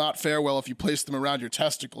rings will not fare well if you place them around your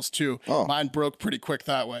testicles too. Mine broke pretty quick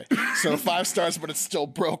that way. So 5 stars, but it's still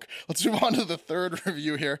broke. Let's move on to the third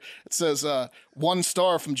review here. It says 1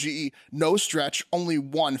 star from GE. No stretch, only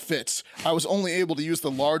 1 fits. I was only able to use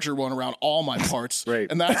the larger one around all my parts.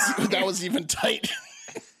 Right. And that was even tight.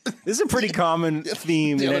 This is a pretty common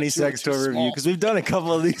theme The in other any 2 sex are too toy review small. because we've done a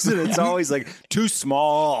couple of these and it's always like too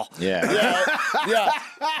small. Yeah. Yeah,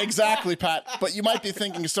 exactly, Pat. But you might be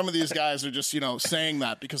thinking some of these guys are just, saying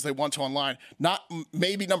that because they want to online. Not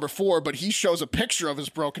maybe number 4, but he shows a picture of his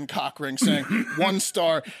broken cock ring saying 1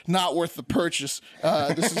 star, not worth the purchase.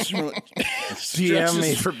 This is from DM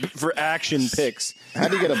me for action pics. How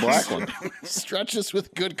do you get a black one? stretches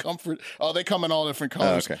with good comfort. Oh, they come in all different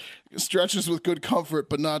colors. okay. Stretches with good comfort,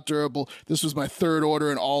 but not durable. This was my 3rd order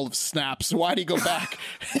in all of Snap. So why do you go back?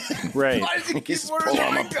 Right. Why does he keep He's ordering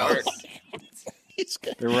pulling them Ringos? apart.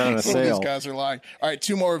 They're running a Some of sale. these guys are lying. All right,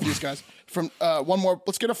 2 more reviews, guys. From one more.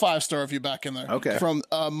 Let's get a 5-star review back in there. Okay. From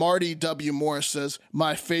Marty W. Morris says,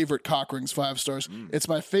 my favorite cock rings, 5 stars. It's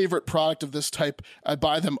my favorite product of this type. I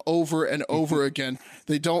buy them over and over again.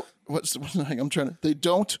 They don't. What's the thing I'm trying to? They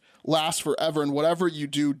don't last forever. And whatever you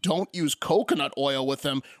do, don't use coconut oil with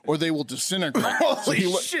them, or they will disintegrate. Holy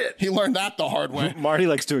shit. He learned that the hard way. Marty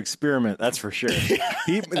likes to experiment, that's for sure.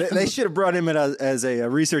 They should have brought him in as a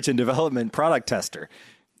research and development product tester.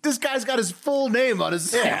 This guy's got his full name on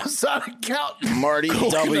his Amazon account. Marty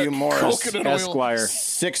W. Morris, Coconut oil. Esquire.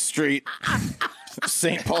 6th Street,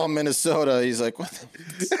 St. Paul, Minnesota. He's like, what?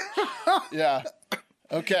 Yeah.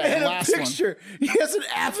 Okay. And a last one. picture. He has an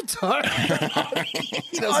avatar on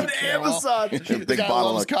care, well. Amazon. Big guy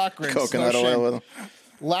bottle loves of cock rings, coconut no oil shame. with him.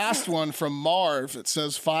 Last one from Marv. It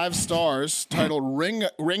says 5 stars, titled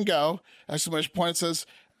Ringo. Exclamation point. It says,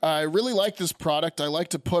 I really like this product. I like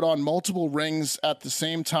to put on multiple rings at the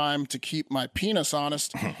same time to keep my penis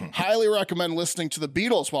honest. Highly recommend listening to the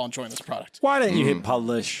Beatles while enjoying this product. Why didn't you hit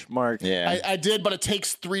publish, Mark? Yeah. I did, but it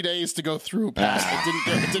takes 3 days to go through. Past.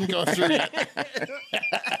 It didn't go through yet.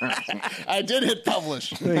 I did hit publish.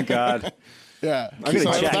 Thank God. Yeah. I'm going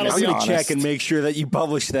to check. That'll I'm be going to honest. check and make sure that you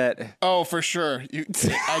publish that. Oh, for sure.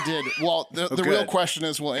 I did. Well, the real good. question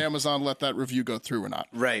is, will Amazon let that review go through or not?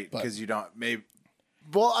 Right, because you don't maybe.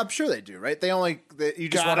 Well, I'm sure they do, right? You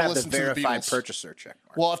just Gotta want to have the listen to the verified Beatles. purchaser check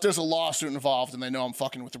mark. Well, if there's a lawsuit involved and they know I'm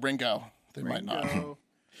fucking with Ringo, they might not. All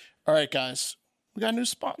right, guys. We got a new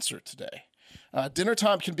sponsor today. Dinner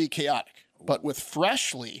time can be chaotic, but with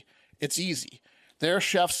Freshly, it's easy. Their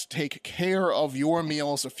chefs take care of your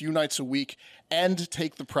meals a few nights a week and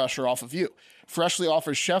take the pressure off of you. Freshly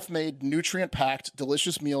offers chef-made, nutrient-packed,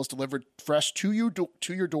 delicious meals delivered fresh to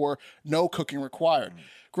your door, no cooking required.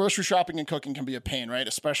 Grocery shopping and cooking can be a pain, right?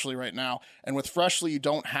 Especially right now. And with Freshly, you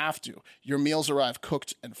don't have to. Your meals arrive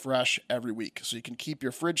cooked and fresh every week, so you can keep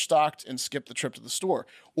your fridge stocked and skip the trip to the store.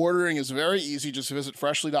 Ordering is very easy. Just visit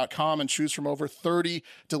freshly.com and choose from over 30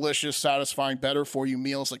 delicious, satisfying, better-for-you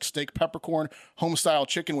meals like steak peppercorn, home-style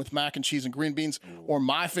chicken with mac and cheese and green beans, or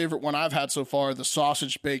my favorite one I've had so far, the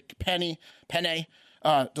sausage-baked penne.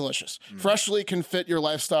 Delicious. Freshly can fit your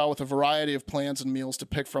lifestyle with a variety of plans and meals to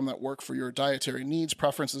pick from that work for your dietary needs,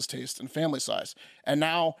 preferences, taste, and family size. And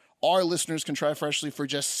now our listeners can try Freshly for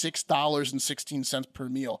just $6.16 per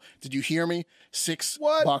meal. Did you hear me?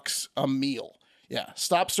 $6 a meal. Yeah.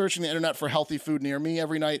 Stop searching the internet for healthy food near me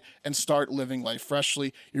every night and start living life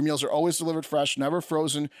freshly. Your meals are always delivered fresh, never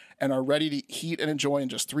frozen, and are ready to heat and enjoy in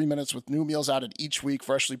just 3 minutes with new meals added each week.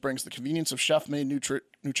 Freshly brings the convenience of chef-made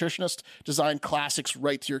nutritionist designed classics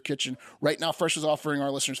right to your kitchen. Right now, Fresh is offering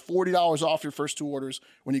our listeners $40 off your first 2 orders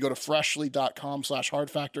when you go to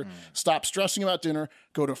freshly.com/hardfactor. Stop stressing about dinner.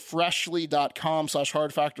 Go to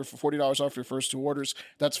freshly.com/hardfactor for $40 off your first 2 orders.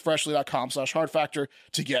 That's freshly.com/hardfactor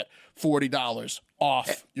to get $40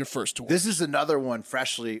 off your first 2 orders. This is another one,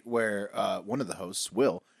 Freshly, where one of the hosts,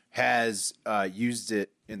 Will, has used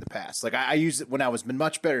it in the past. Like I used it when I was in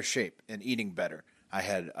much better shape and eating better. I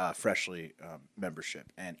had Freshly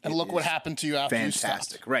membership, and look what happened to you after you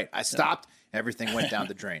fantastic. stopped. Right, I stopped. Everything went down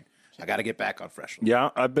the drain. I got to get back on Freshly. Yeah,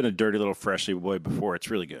 I've been a dirty little Freshly boy before. It's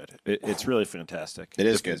really good. It's really fantastic. It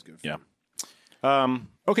is good. Yeah.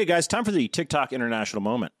 Okay, guys, time for the TikTok international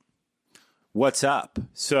moment. What's up?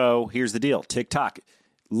 So here's the deal. TikTok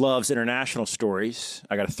loves international stories.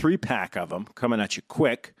 I got a 3-pack of them coming at you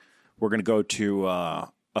quick. We're going to go to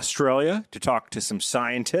Australia to talk to some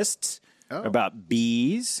scientists about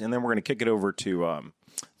bees, and then we're going to kick it over to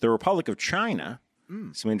the Republic of China.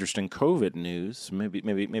 Some interesting COVID news.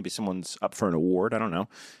 Maybe someone's up for an award. I don't know.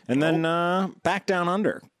 And then back down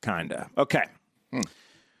under, kind of. Okay.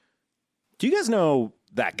 Do you guys know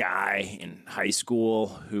that guy in high school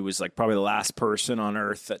who was like probably the last person on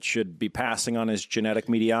Earth that should be passing on his genetic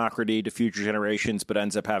mediocrity to future generations, but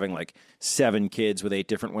ends up having like 7 kids with 8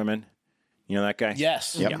 different women? You know that guy?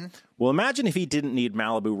 Yes. Yep. Yeah. Well, imagine if he didn't need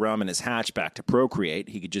Malibu rum in his hatchback to procreate.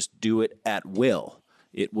 He could just do it at will.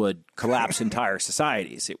 It would collapse entire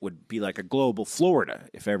societies. It would be like a global Florida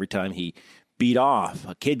if every time he beat off,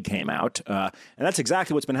 a kid came out. And that's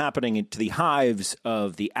exactly what's been happening to the hives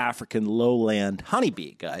of the African lowland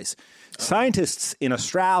honeybee, guys. Scientists in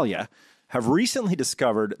Australia have recently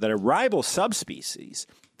discovered that a rival subspecies,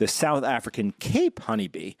 the South African Cape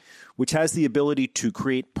honeybee, which has the ability to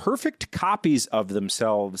create perfect copies of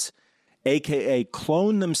themselves, a.k.a.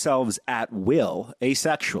 clone themselves at will,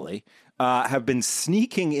 asexually, have been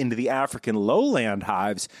sneaking into the African lowland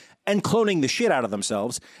hives and cloning the shit out of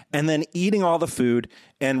themselves and then eating all the food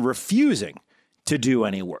and refusing to do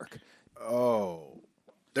any work. Oh,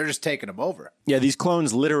 they're just taking them over. Yeah, these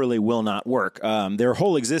clones literally will not work. Their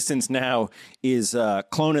whole existence now is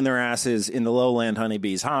cloning their asses in the lowland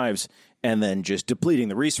honeybees' hives and then just depleting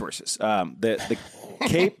the resources. The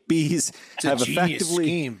Cape bees have effectively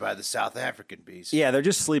scheme by the South African bees. Yeah, they're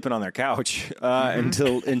just sleeping on their couch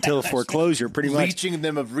until foreclosure, pretty much. Leeching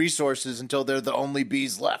them of resources until they're the only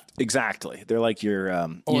bees left. Exactly. They're like your...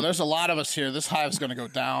 there's a lot of us here. This hive's going to go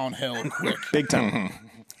downhill quick. Big time.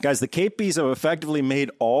 Guys, the Cape bees have effectively made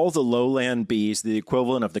all the lowland bees the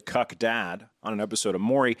equivalent of the cuck dad on an episode of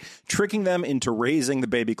Maury, tricking them into raising the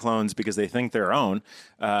baby clones because they think they're their own,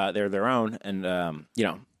 and,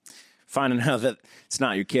 finding out that it's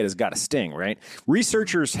not your kid has got a sting, right?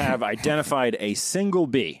 Researchers have identified a single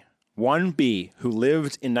bee, one bee who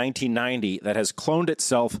lived in 1990 that has cloned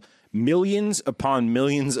itself millions upon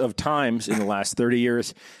millions of times in the last 30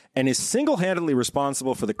 years and is single-handedly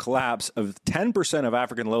responsible for the collapse of 10% of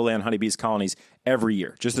African lowland honeybees colonies every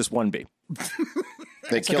year. Just this one bee.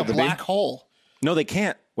 They It's killed like a the black bee. hole. No, they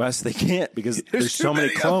can't, Wes. They can't because there's so many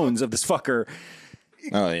clones of this fucker.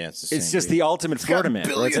 Oh yeah, it's Just the ultimate Florida man.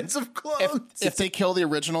 Billions of clones. If they kill the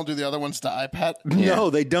original, do the other ones die, Pat? No,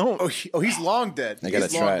 they don't. He's long dead. They gotta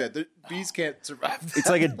He's try long it. dead. The bees can't survive. It's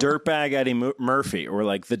like a dirtbag Eddie Murphy or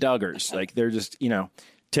like the Duggars. Like they're just,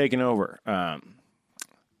 taking over.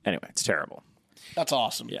 Anyway, it's terrible. That's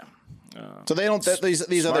awesome. Yeah. So they don't.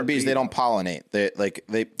 These other bees, they don't pollinate.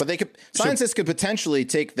 But they could. Scientists could potentially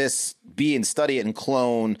take this bee and study it and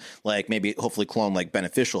clone, hopefully clone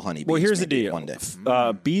beneficial honeybees. Well, here's the maybe deal. One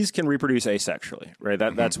day. Bees can reproduce asexually, right?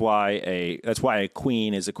 That's why a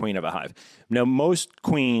queen is a queen of a hive. Now, most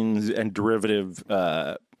queens and derivative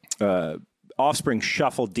offspring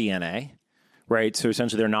shuffle DNA, right? So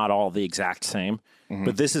essentially, they're not all the exact same.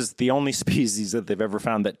 but this is the only species that they've ever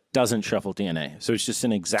found that doesn't shuffle DNA. So it's just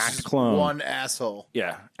an exact clone. One asshole.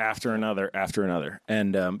 Yeah, after another.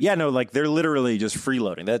 And they're literally just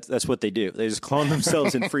freeloading. That's what they do. They just clone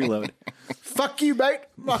themselves and freeload. Fuck you, mate.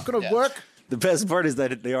 I'm not going to work. The best part is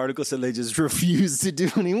that the article said they just refuse to do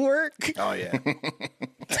any work. Oh, yeah.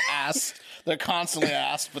 They're constantly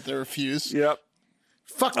asked, but they refuse. Yep.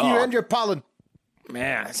 Fuck you and your pollen.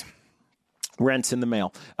 Man, rent's in the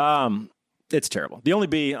mail. It's terrible. The only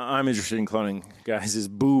bee I'm interested in cloning, guys, is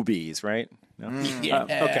boobies, right? No?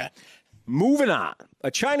 Okay. Moving on.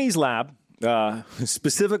 A Chinese lab,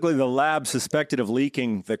 specifically the lab suspected of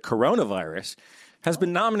leaking the coronavirus, has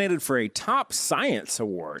been nominated for a top science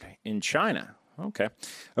award in China. Okay.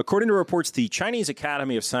 According to reports, the Chinese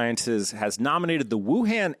Academy of Sciences has nominated the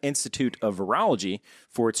Wuhan Institute of Virology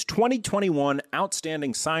for its 2021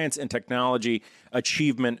 Outstanding Science and Technology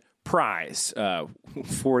Achievement Prize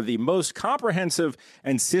for the most comprehensive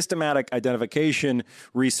and systematic identification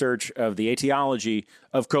research of the etiology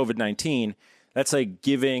of COVID-19. That's like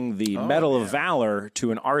giving the Medal of Valor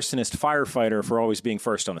to an arsonist firefighter for always being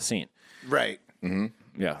first on the scene. Right.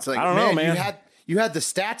 Mm-hmm. Yeah. It's like, I don't know, man. You had the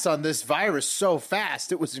stats on this virus so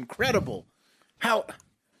fast. It was incredible. How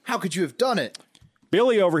could you have done it?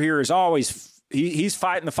 Billy over here is always he's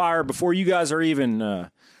fighting the fire before you guys are even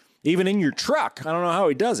in your truck. I don't know how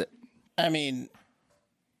he does it. I mean,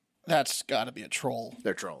 that's got to be a troll.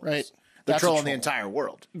 They're trolling. Right? They're That's trolling the entire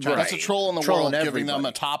world. That's a troll in the Trolling world, giving them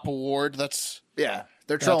everybody. a top award.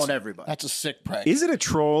 They're trolling everybody. That's a sick prank. Is it a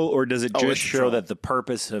troll, or does it it's just a show troll. that the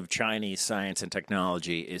purpose of Chinese science and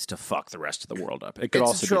technology is to fuck the rest of the world up? It could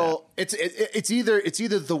It's also a troll. It's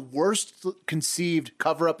either the worst conceived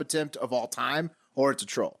cover-up attempt of all time, or it's a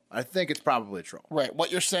troll. I think it's probably a troll. Right.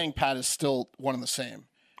 What you're saying, Pat, is still one and the same.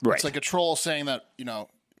 Right. It's like a troll saying that,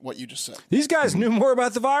 what you just said. These guys knew more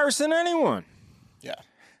about the virus than anyone. Yeah.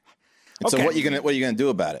 So what are you gonna do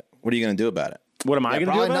about it? What are you gonna do about it? What am I going to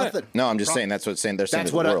do Probably about nothing. it? No, I'm just saying that's what saying they're saying That's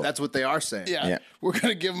to the world. that's what they are saying. Yeah. We're going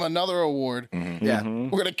to give them another award. Mm-hmm. Yeah. We're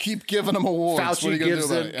going to keep giving them awards. What are Fauci you gonna gives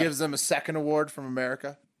do about them it? gives them a second award from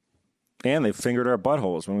America. And they fingered our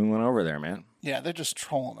buttholes when we went over there, man. Yeah, they're just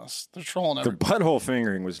trolling us. They're trolling The everybody. butthole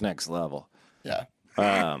fingering was next level. Yeah.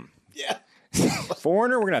 Yeah.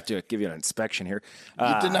 Foreigner, we're going to have to give you an inspection here.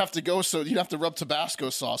 You didn't have to go, so you'd have to rub Tabasco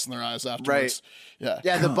sauce in their eyes afterwards. Right.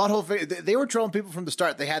 Yeah, the butthole. They were trolling people from the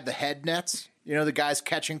start. They had the head nets. The guys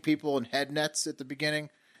catching people in head nets at the beginning.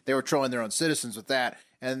 They were trolling their own citizens with that,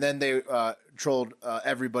 and then they trolled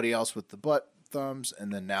everybody else with the butt thumbs,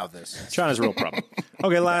 and then now this. China's a real problem.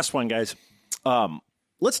 Okay, last one, guys.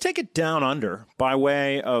 Let's take it down under by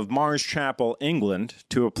way of Mars Chapel, England,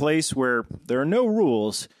 to a place where there are no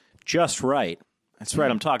rules, just right. That's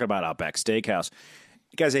right, I'm talking about Outback Steakhouse.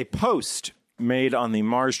 Guys, a post made on the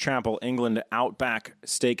Mars Chapel, England Outback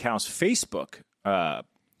Steakhouse Facebook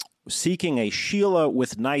seeking a Sheila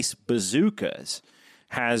with nice bazookas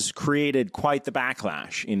has created quite the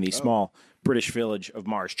backlash in the small British village of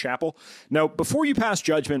Mars Chapel. Now, before you pass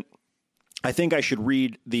judgment, I think I should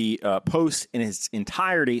read the post in its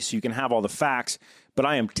entirety so you can have all the facts, but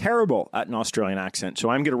I am terrible at an Australian accent,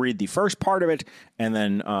 so I'm going to read the first part of it, and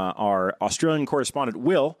then our Australian correspondent,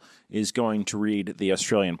 Will, is going to read the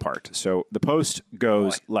Australian part. So the post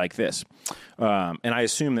goes like this, and I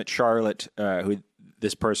assume that Charlotte, who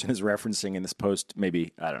this person is referencing in this post,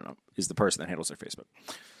 maybe, I don't know, is the person that handles their Facebook.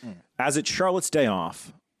 As it's Charlotte's day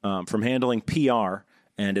off from handling PR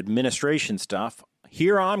and administration stuff,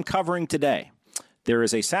 here I'm covering today. There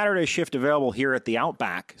is a Saturday shift available here at the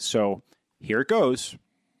Outback, so here it goes.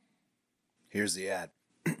 Here's the ad.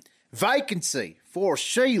 Vacancy for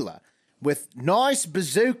Sheila with nice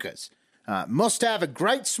bazookas. Must have a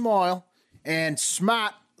great smile and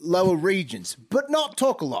smart lower regions, but not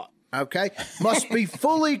talk a lot. Okay? Must be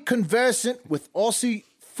fully conversant with Aussie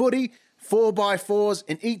footy 4x4s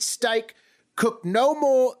and eat steak cooked no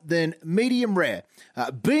more than medium rare.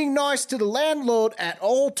 Being nice to the landlord at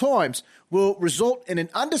all times will result in an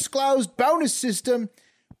undisclosed bonus system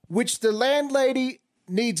which the landlady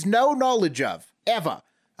needs no knowledge of, ever.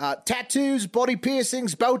 Tattoos, body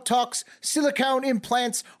piercings, Botox, silicone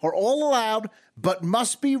implants are all allowed, but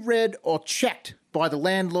must be read or checked by the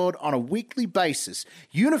landlord on a weekly basis.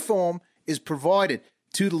 Uniform is provided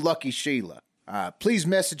to the lucky Sheila. Please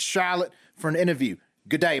message Charlotte for an interview.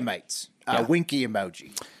 Good day, mates. Winky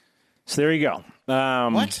emoji. So there you go.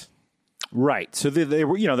 What? Right. So they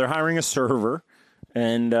were, they're hiring a server,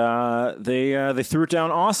 and they threw it down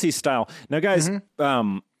Aussie style. Now, guys,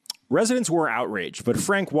 Residents were outraged, but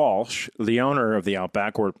Frank Walsh, the owner of the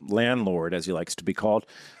Outback, or landlord as he likes to be called,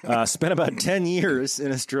 spent about 10 years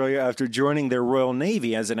in Australia after joining their Royal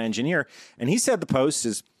Navy as an engineer. And he said the post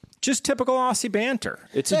is just typical Aussie banter.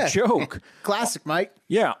 It's a joke. Classic, Mike.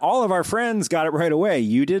 Yeah, all of our friends got it right away.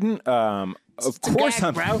 You didn't? Of course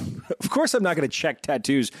I'm not going to check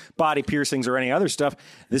tattoos, body piercings, or any other stuff.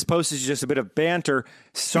 This post is just a bit of banter.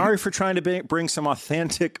 Sorry for trying to bring some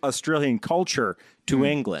authentic Australian culture to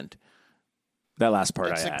England. That last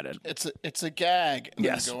part I added. It's a gag. And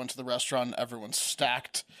Yes. then you go into the restaurant, and everyone's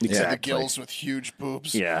stacked Exactly. to the gills with huge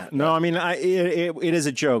boobs. Yeah. No, I mean, it is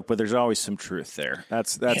a joke, but there's always some truth there.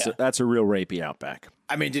 That's a real rapey Outback.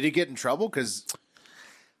 I mean, did he get in trouble? Because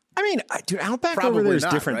I mean, dude, Outback Probably over there is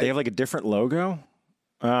not, different. right? They have like a different logo.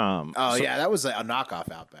 yeah, that was a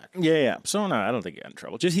knockoff Outback. Yeah. So no, I don't think he got in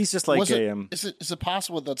trouble. He's just like Is a. it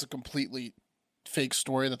possible that's a completely fake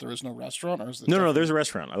story that there is no restaurant, or is it No, there's a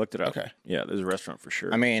restaurant. I looked it up. Okay. Yeah, there's a restaurant for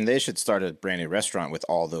sure. I mean, they should start a brand new restaurant with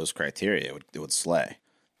all those criteria. It would slay.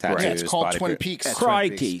 Tattoos, Yeah, it's called body Twin pic- Peaks.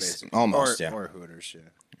 Crikey's. Almost, or, yeah. or Hooters.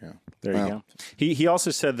 Yeah. There you go. He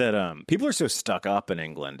also said that people are so stuck up in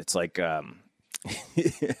England. It's like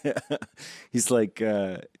he's like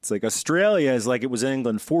it's like Australia is like it was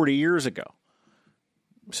England 40 years ago.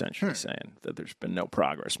 Essentially saying that there's been no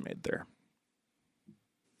progress made there.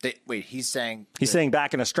 Wait, he's saying Saying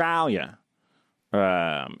back in Australia,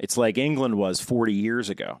 it's like England was 40 years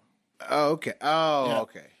ago. Oh, okay.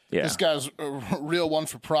 Okay. Yeah, This guy's a real one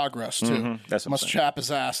for progress too. That's what I'm Must saying. chap his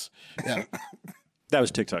ass. Yeah. That was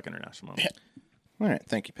TikTok International. Moment. All right,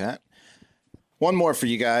 thank you, Pat. One more for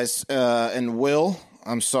you guys, and Will,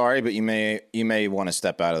 I'm sorry, but you may want to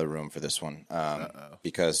step out of the room for this one,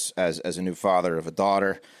 because as a new father of a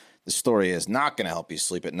daughter, the story is not going to help you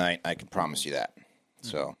sleep at night. I can promise you that.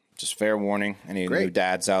 So, just fair warning, any new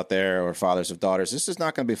dads out there or fathers of daughters, this is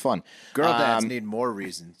not going to be fun. Girl dads need more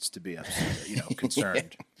reasons to be upset,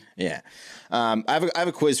 concerned. Yeah, I have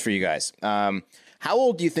a quiz for you guys. How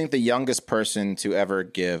old do you think the youngest person to ever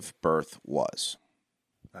give birth was?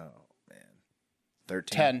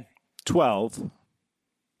 13. 10. 12.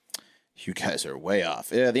 You guys are way off.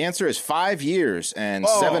 Yeah, the answer is 5 years and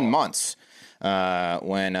 7 months.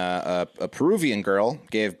 When a Peruvian girl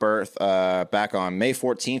gave birth back on May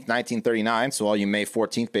 14th, 1939. So all you May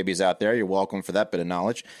 14th babies out there, you're welcome for that bit of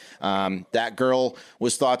knowledge. That girl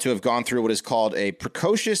was thought to have gone through what is called a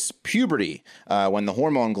precocious puberty, when the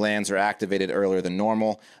hormone glands are activated earlier than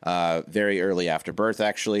normal, very early after birth,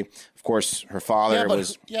 actually. Of course, her father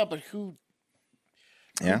was... but who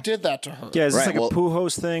did that to her? Yeah, is this Right, like a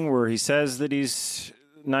Pujols thing where he says that he's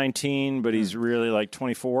 19, but he's really like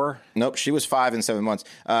 24? Nope, she was 5 and 7 months.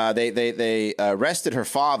 They arrested her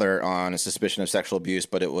father on a suspicion of sexual abuse,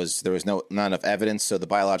 but there was not enough evidence, so the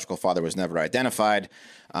biological father was never identified.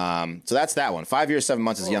 So that's that one. 5 years, 7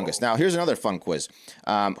 months is the youngest. Now, here's another fun quiz.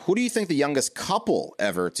 Who do you think the youngest couple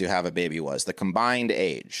ever to have a baby was? The combined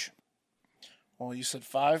age. Well, you said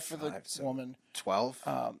 5 for the woman. 12?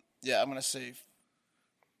 Yeah, I'm going to say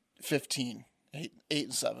 15. 8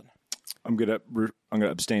 and 7. I'm gonna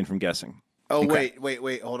abstain from guessing. Oh,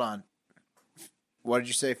 wait, hold on. What did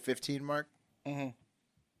you say, 15, Mark? Mm-hmm.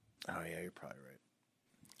 Oh, yeah, you're probably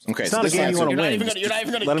right. Okay, It's so not a this game you answer, want to win. You're not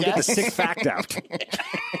even going to Let him get the guess. sick fact out.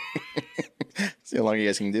 see how long you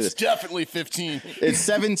guys can do this. Definitely 15. It's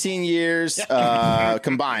 17 years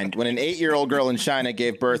combined. When an 8-year-old girl in China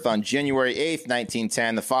gave birth on January 8th,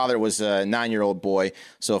 1910, the father was a 9-year-old boy.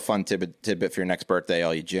 So a fun tidbit for your next birthday,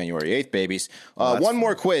 all you January 8th babies. One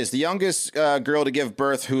more quiz. The youngest girl to give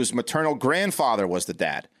birth whose maternal grandfather was the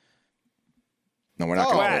dad. No, we're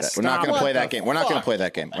not going to play that. We're not going to play that game. We're not going to play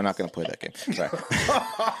that game. We're not going to play that game. Sorry.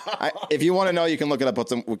 If you want to know, you can look it up on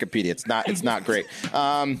some Wikipedia. It's not great.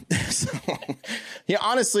 Yeah,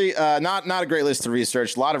 honestly, not a great list to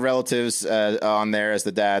research. A lot of relatives on there as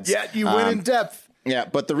the dads. Yeah, you went in depth. Yeah,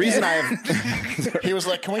 but the reason I have He was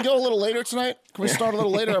like, "Can we go a little later tonight? Can we start a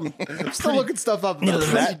little later?" I'm Still looking stuff up.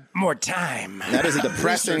 More time. that is a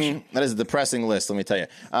depressing list. Let me tell you.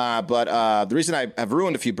 But the reason I have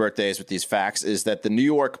ruined a few birthdays with these facts is that the New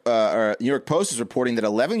York Post is reporting that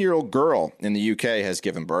 11-year-old girl in the UK has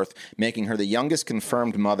given birth, making her the youngest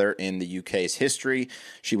confirmed mother in the UK's history.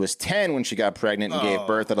 She was 10 when she got pregnant and gave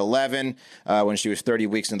birth at 11 when she was 30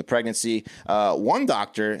 weeks into the pregnancy. One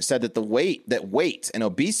doctor said that weight and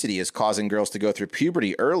obesity is causing girls to go through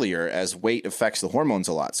puberty earlier, as weight affects the hormones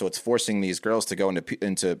a lot. So it's forcing these girls to go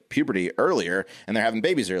into puberty earlier, and they're having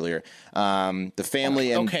babies earlier. The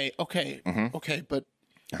family and okay, but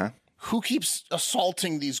who keeps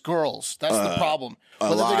assaulting these girls? That's the problem.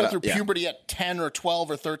 Whether they go through puberty at 10 or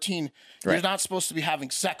 12 or 13, you're not supposed to be having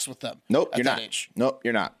sex with them. Nope, you're that not. age. Nope,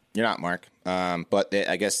 you're not. You're not, Mark. But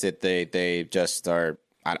I guess that they just are.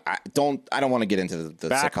 I don't want to get into the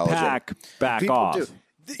psychology. Back People off. do.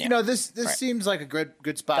 You know, this seems like a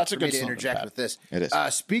good spot That's a for me good to song, interject Pat. with this. It is.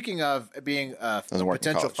 Speaking of being a Doesn't work in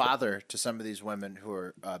potential college, but- father to some of these women who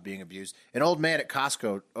are being abused, an old man at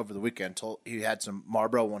Costco over the weekend told he had some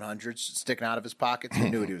Marlboro 100s sticking out of his pockets. He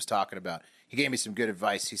knew what he was talking about. He gave me some good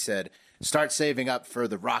advice. He said, "Start saving up for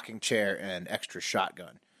the rocking chair and extra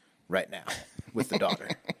shotgun right now with the daughter."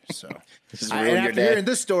 So, Just and ruin your after day. hearing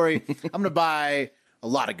this story, I'm going to buy a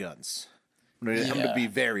lot of guns. I'm going to be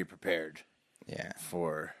very prepared. Yeah.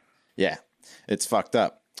 Yeah, it's fucked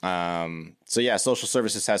up. So yeah, social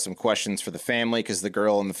services has some questions for the family because the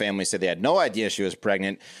girl and the family said they had no idea she was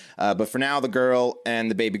pregnant. But for now, the girl and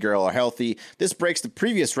the baby girl are healthy. This breaks the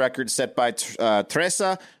previous record set by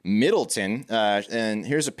Tressa Middleton. And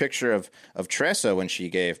here's a picture of Tressa when she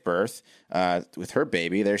gave birth with her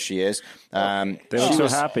baby. There she is. They look so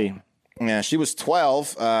happy. Yeah, she was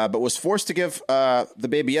 12, but was forced to give the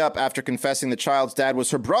baby up after confessing the child's dad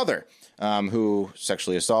was her brother, who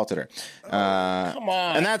sexually assaulted her. Come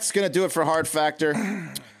on. And that's going to do it for Hard Factor.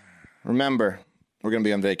 Remember, we're going to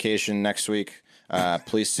be on vacation next week.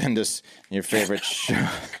 Please send us your favorite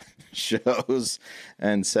shows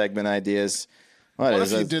and segment ideas. What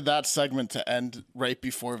if you did that segment to end right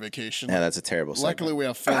before vacation? Yeah, that's a terrible segment. Luckily, we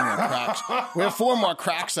have 4 more cracks. We have 4 more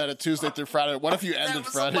cracks at it Tuesday through Friday. What if you ended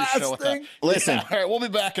Friday's show with that? Listen. Yeah, all right, we'll be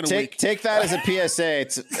back in a week. Take that as a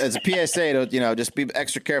PSA. As a PSA to just be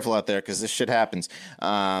extra careful out there because this shit happens.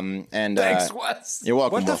 Thanks, Wes. You're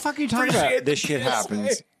welcome. What the Will. fuck are you talking about? This shit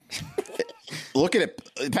happens. Look at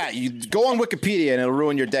it, Pat. You go on Wikipedia and it'll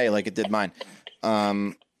ruin your day like it did mine.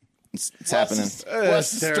 It's happening.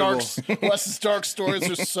 Wes's dark stories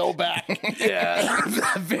are so back. Yeah,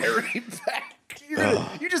 very back.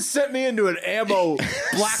 You just sent me into an ammo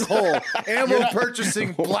black hole. Ammo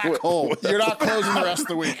purchasing black hole. You're not closing the rest of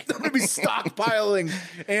the week. I'm going to be stockpiling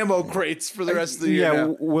ammo crates for the rest of the year. Yeah,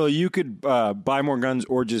 now. well, you could buy more guns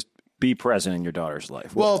or just be present in your daughter's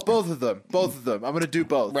life. Well, both of them. I'm going to do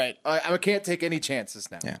both. Right. I can't take any chances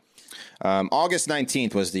now. Yeah. August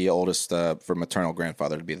 19th was the oldest for maternal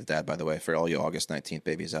grandfather to be the dad, by the way, for all you August 19th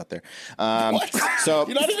babies out there. So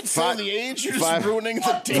You're not even saying the age. You're just ruining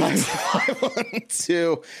the date.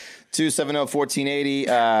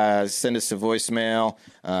 270-1480. Send us a voicemail,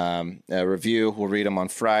 a review. We'll read them on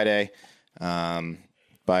Friday. Buy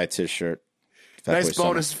a t-shirt. Nice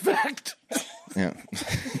bonus fact. Yeah.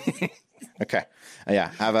 Okay. Yeah.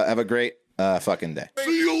 Have a great fucking day.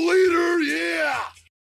 See you